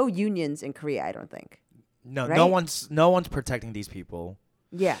 there's no unions in Korea, I don't think. No, right? no one's protecting these people.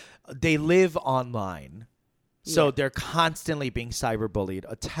 Yeah. They live online. So they're constantly being cyberbullied,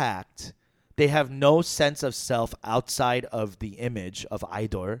 attacked. They have no sense of self outside of the image of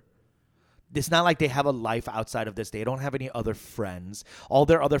idol. It's not like they have a life outside of this. They don't have any other friends. All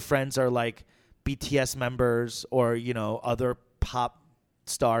their other friends are BTS members or, other pop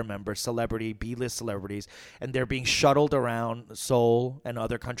star members, celebrity, B-list celebrities. And they're being shuttled around Seoul and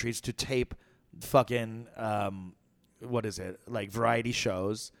other countries to tape fucking, variety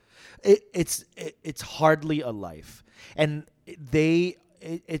shows. It's hardly a life. And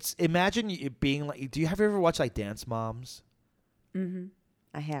it's imagine it being do you have ever watched Dance Moms? Mm-hmm.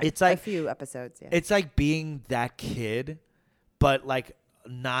 I have. It's a few episodes. Yeah. It's being that kid, but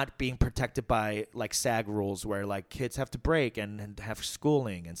not being protected by SAG rules where kids have to break and have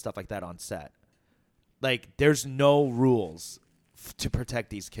schooling and stuff like that on set. There's no rules to protect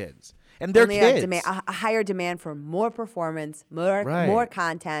these kids, and they're kids. A higher demand for more performance, more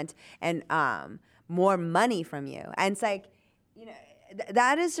content, and more money from you. And it's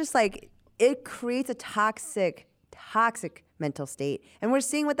that is just it creates a toxic mental state. And we're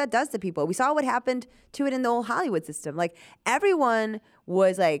seeing what that does to people. We saw what happened to it in the old Hollywood system. Everyone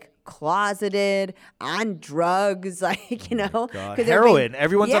was closeted on drugs, heroin.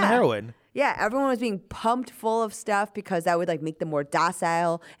 Everyone's on heroin. Yeah, everyone was being pumped full of stuff because that would make them more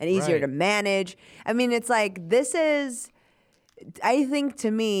docile and easier to manage. I mean, it's this is... I think to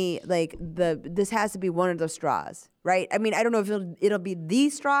me, this has to be one of those straws, right? I mean, I don't know if it'll be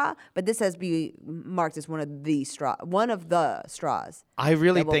the straw, but this has to be marked as one of the straws. I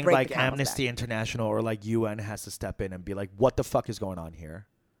really think Amnesty International or UN has to step in and be what the fuck is going on here?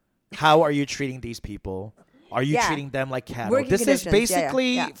 How are you treating these people? Are you treating them like cattle? Working this is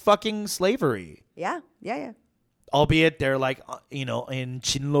basically fucking slavery. Yeah. Albeit they're in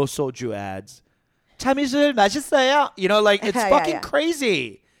Jinlo Soju ads. 참이슬 맛있어요. It's fucking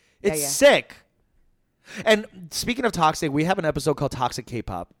crazy. It's sick. And speaking of toxic, we have an episode called Toxic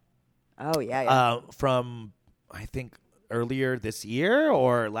K-pop. Oh, yeah. From I think earlier this year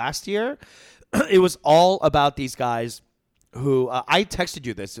or last year. It was all about these guys who I texted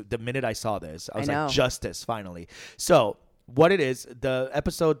you this the minute I saw this. I was like, justice, finally. So what it is, the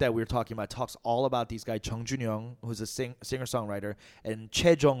episode that we were talking about talks all about these guys, Chung Jun-young, who's a singer-songwriter, and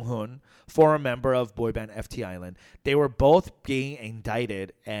Choi Jong-hoon, former member of boy band FT Island. They were both being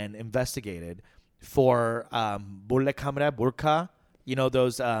indicted and investigated for 몰래 카메라, 몰카,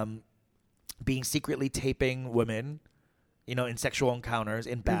 those being secretly taping women, in sexual encounters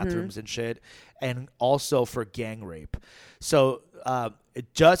in bathrooms and shit, and also for gang rape. So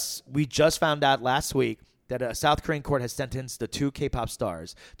we just found out last week that a South Korean court has sentenced the two K-pop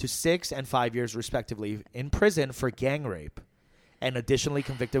stars to 6 and 5 years respectively in prison for gang rape, and additionally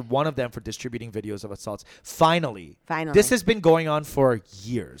convicted one of them for distributing videos of assaults. Finally. This has been going on for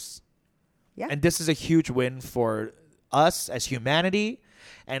years. Yeah. And this is a huge win for us as humanity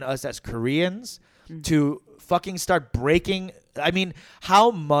and us as Koreans to fucking start breaking. I mean,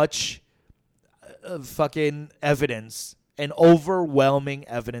 how much fucking evidence and overwhelming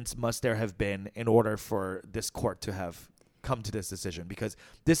evidence must there have been in order for this court to have come to this decision? Because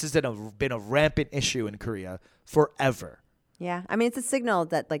this has been a rampant issue in Korea forever. Yeah. I mean, it's a signal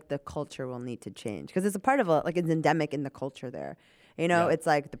that like the culture will need to change, because it's a part of it's endemic in the culture there. It's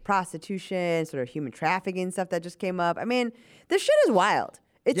like the prostitution, sort of human trafficking stuff that just came up. I mean, this shit is wild.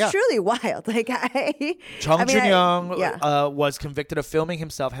 It's truly wild. Like Chung Jun-young was convicted of filming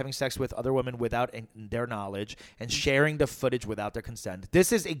himself having sex with other women without their knowledge and sharing the footage without their consent.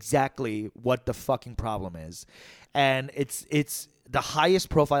 This is exactly what the fucking problem is, and it's the highest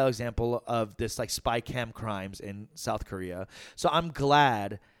profile example of this like spy cam crimes in South Korea. So I'm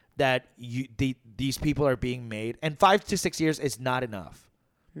glad that these people are being made, and 5 to 6 years is not enough.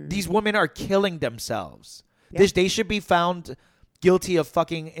 These women are killing themselves. Yeah. They should be found guilty of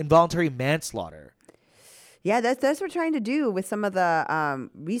fucking involuntary manslaughter. Yeah, that's what we're trying to do with some of the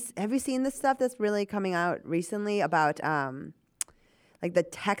have you seen this stuff that's really coming out recently about like the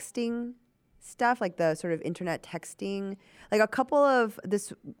texting stuff, like the sort of internet texting? Like a couple of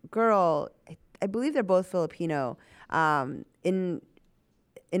this girl, I believe they're both Filipino, in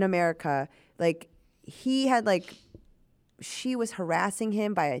America, like he had like she was harassing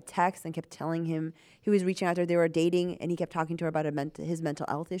him by a text and kept telling him he was reaching out to her. They were dating, and he kept talking to her about his mental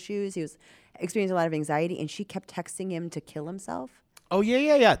health issues. He was experiencing a lot of anxiety, and she kept texting him to kill himself. Oh,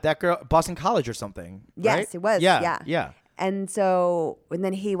 yeah. That girl, Boston College or something. Yes, right? it was. Yeah. And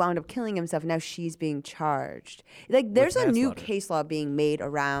then he wound up killing himself. Now she's being charged. Like, there's a new case law being made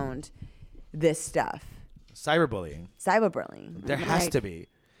around this stuff. Cyberbullying. There has to be.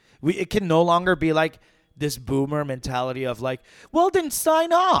 It can no longer be like this boomer mentality of like, well, then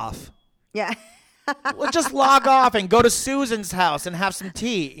sign off. Yeah. Well, just log off and go to Susan's house and have some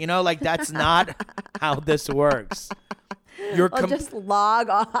tea. Like that's not how this works. Just log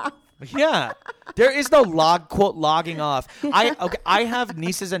off. Yeah. There is no logging off. I have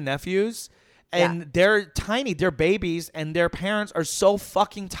nieces and nephews, and they're tiny. They're babies, and their parents are so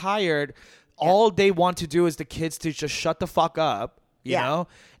fucking tired. All they want to do is the kids to just shut the fuck up, you know?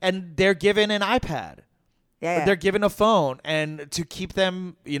 And they're given an iPad. Yeah. They're given a phone, and to keep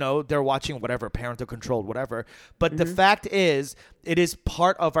them, they're watching whatever, parental controlled, whatever. But the fact is, it is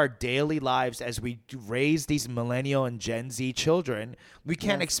part of our daily lives as we raise these millennial and Gen Z children. We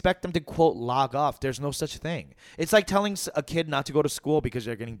can't expect them to, quote, log off. There's no such thing. It's like telling a kid not to go to school because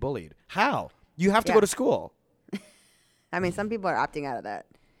they're getting bullied. How? You have to go to school. I mean, some people are opting out of that.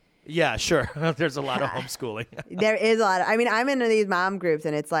 Yeah, sure. There's a lot of homeschooling. There is a lot. I mean, I'm into these mom groups,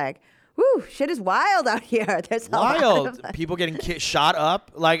 and it's like, whoo, shit is wild out here. There's a lot of people getting shot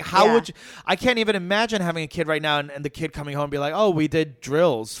up. Like, how would you? I can't even imagine having a kid right now and the kid coming home and be like, oh, we did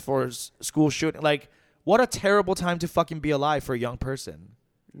drills for school shooting. Like, what a terrible time to fucking be alive for a young person.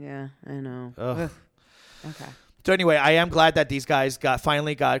 Yeah, I know. Ugh. Okay. So anyway, I am glad that these guys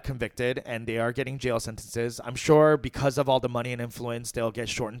finally got convicted, and they are getting jail sentences. I'm sure because of all the money and influence, they'll get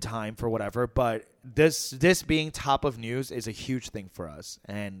shortened time for whatever. But this being top of news is a huge thing for us,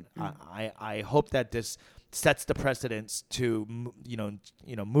 and I hope that this sets the precedence to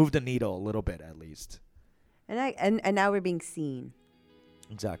move the needle a little bit at least. And now we're being seen.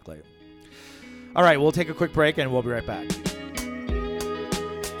 Exactly. All right, we'll take a quick break, and we'll be right back.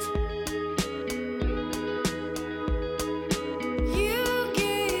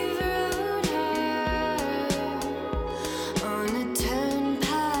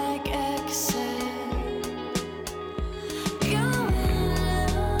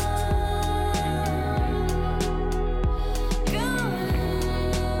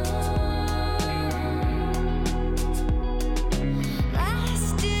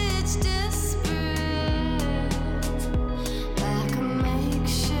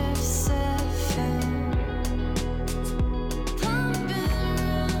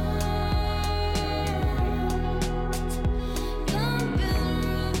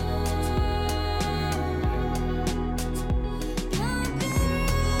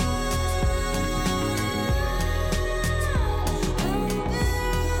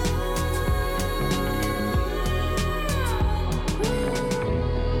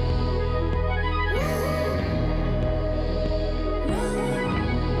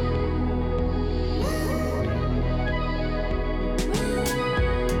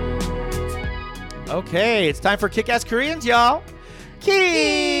 Okay, it's time for Kick-Ass Koreans, y'all.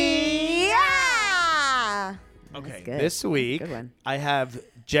 Yeah. Okay, good. this week Good one. I have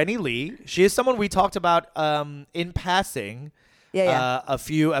Jenny Lee. She is someone we talked about in passing a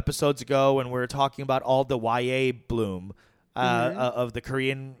few episodes ago when we were talking about all the YA bloom of the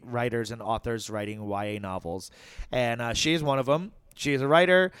Korean writers and authors writing YA novels. And she is one of them. She is a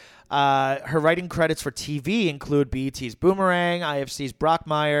writer. Her writing credits for TV include BET's Boomerang, IFC's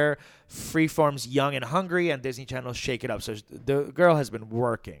Brockmire, Freeform's Young and Hungry, and Disney Channel's Shake It Up. So the girl has been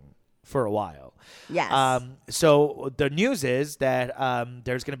working for a while. Yes. So the news is that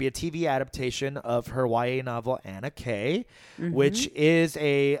there's going to be a TV adaptation of her YA novel Anna Kay, which is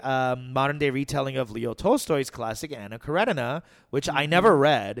a modern-day retelling of Leo Tolstoy's classic Anna Karenina, which I never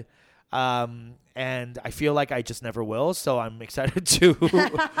read. And I feel like I just never will, so I'm excited to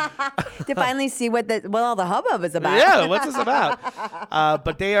finally see what all the hubbub is about. Yeah, what's this about?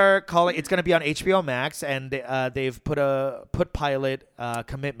 But they are calling it's going to be on HBO Max, and they've put pilot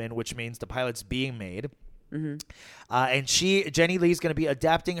commitment, which means the pilot's being made. And Jenny Lee is going to be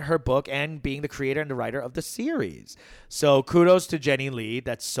adapting her book and being the creator and the writer of the series. So kudos to Jenny Lee.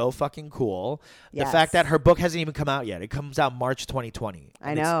 That's so fucking cool. Yes. The fact that her book hasn't even come out yet. It comes out March 2020.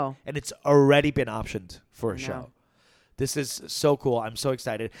 I know. And it's already been optioned for a show. This is so cool. I'm so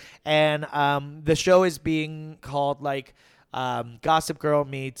excited. And the show is being called like Gossip Girl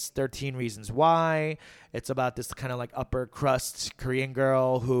meets 13 Reasons Why. It's about this kind of like upper crust Korean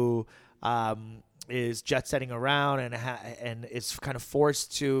girl who is jet setting around and is kind of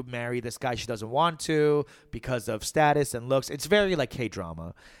forced to marry this guy she doesn't want to because of status and looks. It's very like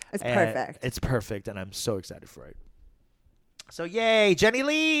K-drama. It's perfect. It's perfect, and I'm so excited for it. So yay, Jenny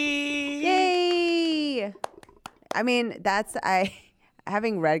Lee! Yay! I mean,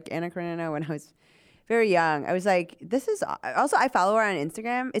 having read Anna Karenina when I was very young, I was like, this is also I follow her on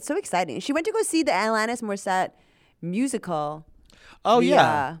Instagram. It's so exciting. She went to go see the Alanis Morissette musical. Oh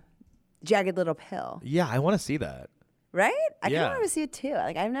yeah. Jagged Little Pill. Yeah, I want to see that. Right? I kind of want to see it too.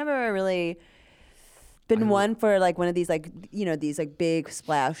 Like I've never really been one for like one of these like these like big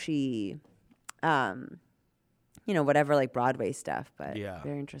splashy whatever like Broadway stuff, but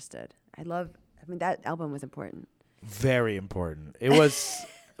very interested. I mean that album was important. Very important. It was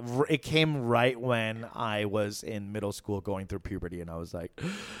it came right when I was in middle school going through puberty, and I was like,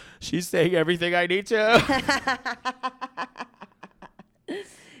 she's saying everything I need to.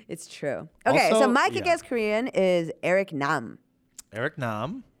 It's true. Okay, Also, so my kick-ass Korean is Eric Nam. Eric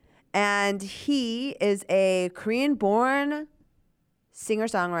Nam. And he is a Korean-born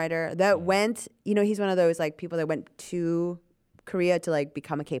singer-songwriter that went, he's one of those like people that went to Korea to like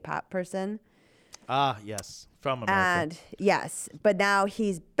become a K-pop person. Ah, yes. From America. And yes, but now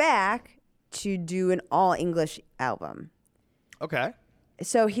he's back to do an all-English album. Okay.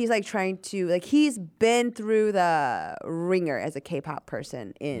 So he's like trying to like he's been through the ringer as a K-pop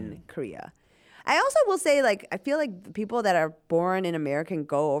person in Korea. I also will say like I feel like the people that are born in America and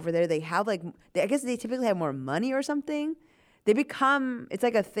go over there, they have like I guess they typically have more money or something. They become it's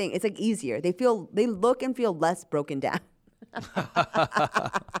like a thing. It's like easier. They look and feel less broken down.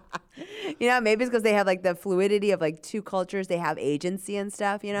 Maybe it's because they have like the fluidity of like two cultures. They have agency and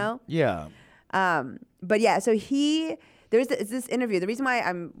stuff. Yeah. But yeah, so there's this interview. The reason why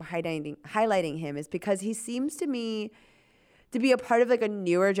I'm highlighting him is because he seems to me to be a part of like a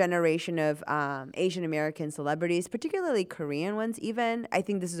newer generation of Asian American celebrities, particularly Korean ones even. I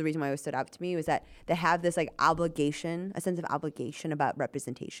think this is the reason why it stood out to me was that they have this like obligation, a sense of obligation about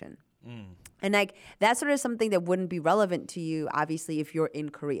representation. And like that's sort of something that wouldn't be relevant to you, obviously, if you're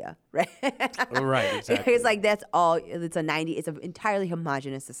in Korea, right? Right, exactly. It's like that's all. It's an entirely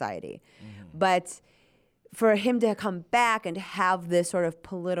homogenous society, but for him to come back and have this sort of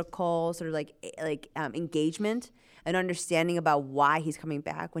political sort of like engagement and understanding about why he's coming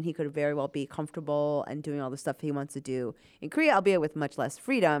back when he could very well be comfortable and doing all the stuff he wants to do in Korea, albeit with much less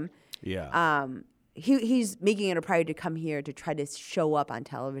freedom. Yeah. He's making it a priority to come here to try to show up on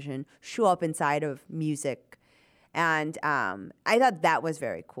television, show up inside of music. And I thought that was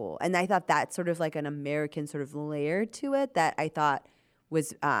very cool. And I thought that's sort of like an American sort of layer to it that I thought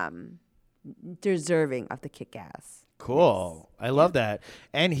was deserving of the kick-ass. Cool. I love that.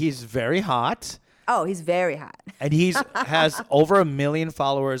 And he's very hot. Oh, he's very hot. And has over 1 million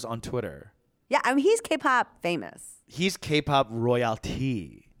followers on Twitter. Yeah, I mean, he's K-pop famous. He's K-pop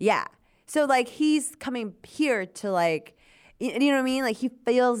royalty. Yeah. So, like, he's coming here to, like, you know what I mean? Like, he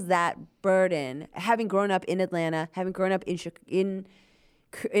feels that burden, having grown up in Atlanta, having grown up in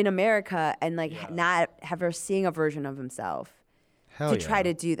America, and, like, not ever seeing a version of himself Hell to try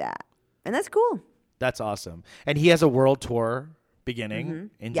to do that. And that's cool. That's awesome. And he has a world tour beginning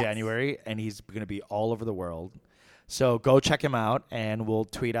in Yes. January, and he's going to be all over the world. So go check him out, and we'll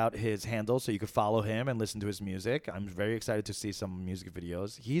tweet out his handle so you can follow him and listen to his music. I'm very excited to see some music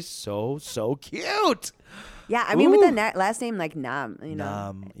videos. He's so cute. Yeah, I mean, with Ooh. the last name like Nam, you know.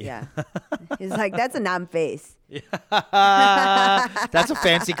 Nam, yeah. He's like, that's a Nam face. That's a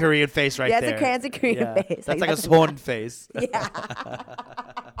fancy Korean face right Yeah, there. it's a fancy Korean face. That's like a that's Swon face. Yeah.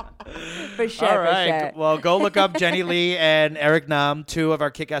 For sure, All right. for sure. Well, go look up Jenny Lee and Eric Nam, two of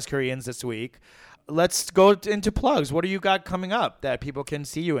our kick-ass Koreans this week. Let's go into plugs. What do you got coming up that people can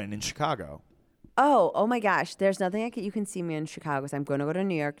see you in Chicago? Oh my gosh. There's nothing you can see me in Chicago. So I'm going to go to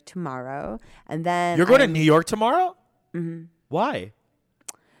New York tomorrow. And then You're going to New York tomorrow? Mm-hmm. Why?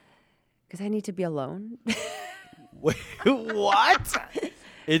 Because I need to be alone. Wait, what?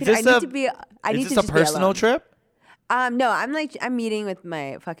 Is I this need to be. I need is to this a just be personal alone. trip? No, I'm meeting with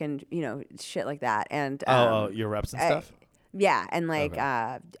my fucking, shit like that. And Your reps and stuff? Yeah, and like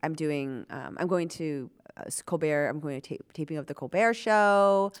Okay. I'm doing. I'm going to Colbert. I'm going to taping of the Colbert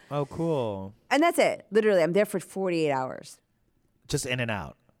Show, Oh, cool. and that's it. Literally, I'm there for 48 hours. Just in and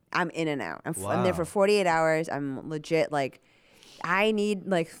out. I'm in and out. I'm there for Wow. 48 hours. I'm legit like, I need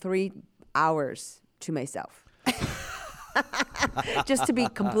like 3 hours to myself. Just to be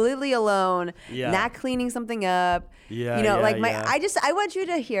completely alone, Yeah. not cleaning something up. Yeah, Like yeah. I want you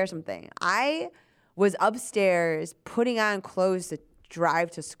to hear something. I was upstairs putting on clothes to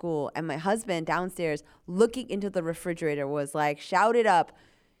drive to school, and my husband downstairs looking into the refrigerator was like, shouted up,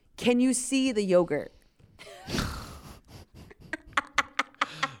 "Can you see the yogurt?"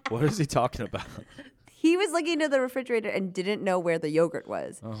 What is he talking about? He was looking into the refrigerator and didn't know where the yogurt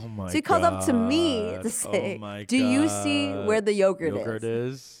was. Oh my god. So he calls up to me to say, "Do you see where the yogurt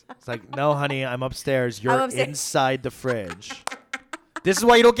is?" It's like, no, honey, I'm upstairs. You're upstairs. inside the fridge. This is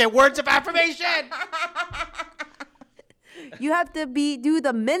why you don't get words of affirmation. You have to do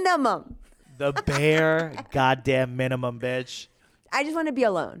the minimum. The bare goddamn minimum, bitch. I just want to be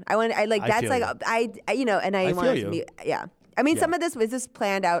alone. I that's feel like you. and I I want feel to you. be I mean, Yeah. some of this was just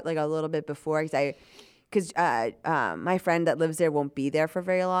planned out like a little bit before because my friend that lives there won't be there for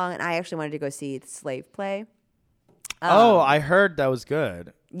very long, and I actually wanted to go see Slave play. I heard that was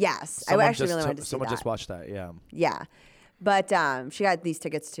good. Yes, Someone I actually just really wanted to see someone that. just watched that, yeah. Yeah, but she got these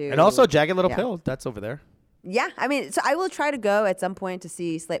tickets too. And also Jagged Little Yeah. Pill, that's over there. Yeah, I mean, so I will try to go at some point to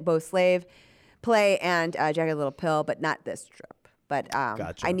see both Slave play and Jagged Little Pill, but not this trip. But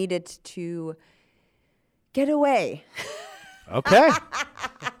Gotcha. I needed to get away. Okay.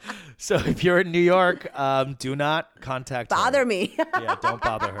 So if you're in New York, do not contact Bother her. me. Yeah, don't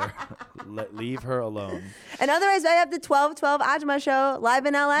bother her. Leave her alone. And otherwise, I have the 12/12 Ajma show live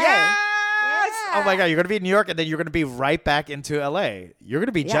in LA. Yes! Oh my God, you're gonna be in New York, and then you're gonna be right back into LA. You're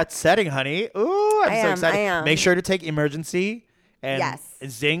gonna be jet setting, honey. Ooh, I'm so excited. I am. Make sure to take emergency and Yes.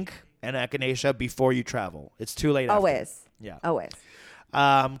 zinc and echinacea before you travel. It's too late. after. Always. Yeah. Always.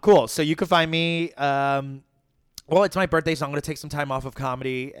 Cool. So you can find me. Well, it's my birthday, so I'm going to take some time off of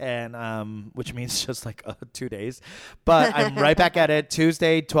comedy, and which means just like 2 days. But I'm right back at it.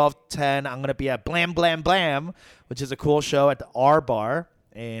 Tuesday, 12:10. I'm going to be at Blam Blam Blam, which is a cool show at the R Bar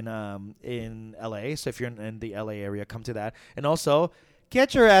in LA. So if you're in the LA area, come to that. And also,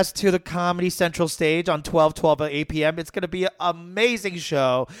 get your ass to the Comedy Central stage on 12/12 at 8 p.m. It's going to be an amazing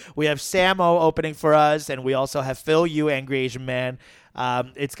show. We have Samo opening for us, and we also have Phil Yu, Angry Asian Man.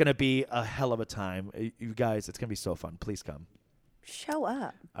 It's going to be a hell of a time. You guys, it's going to be so fun. Please come. Show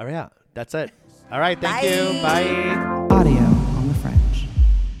up. All right. That's it. All right. Thank Bye. you. Bye. Audio.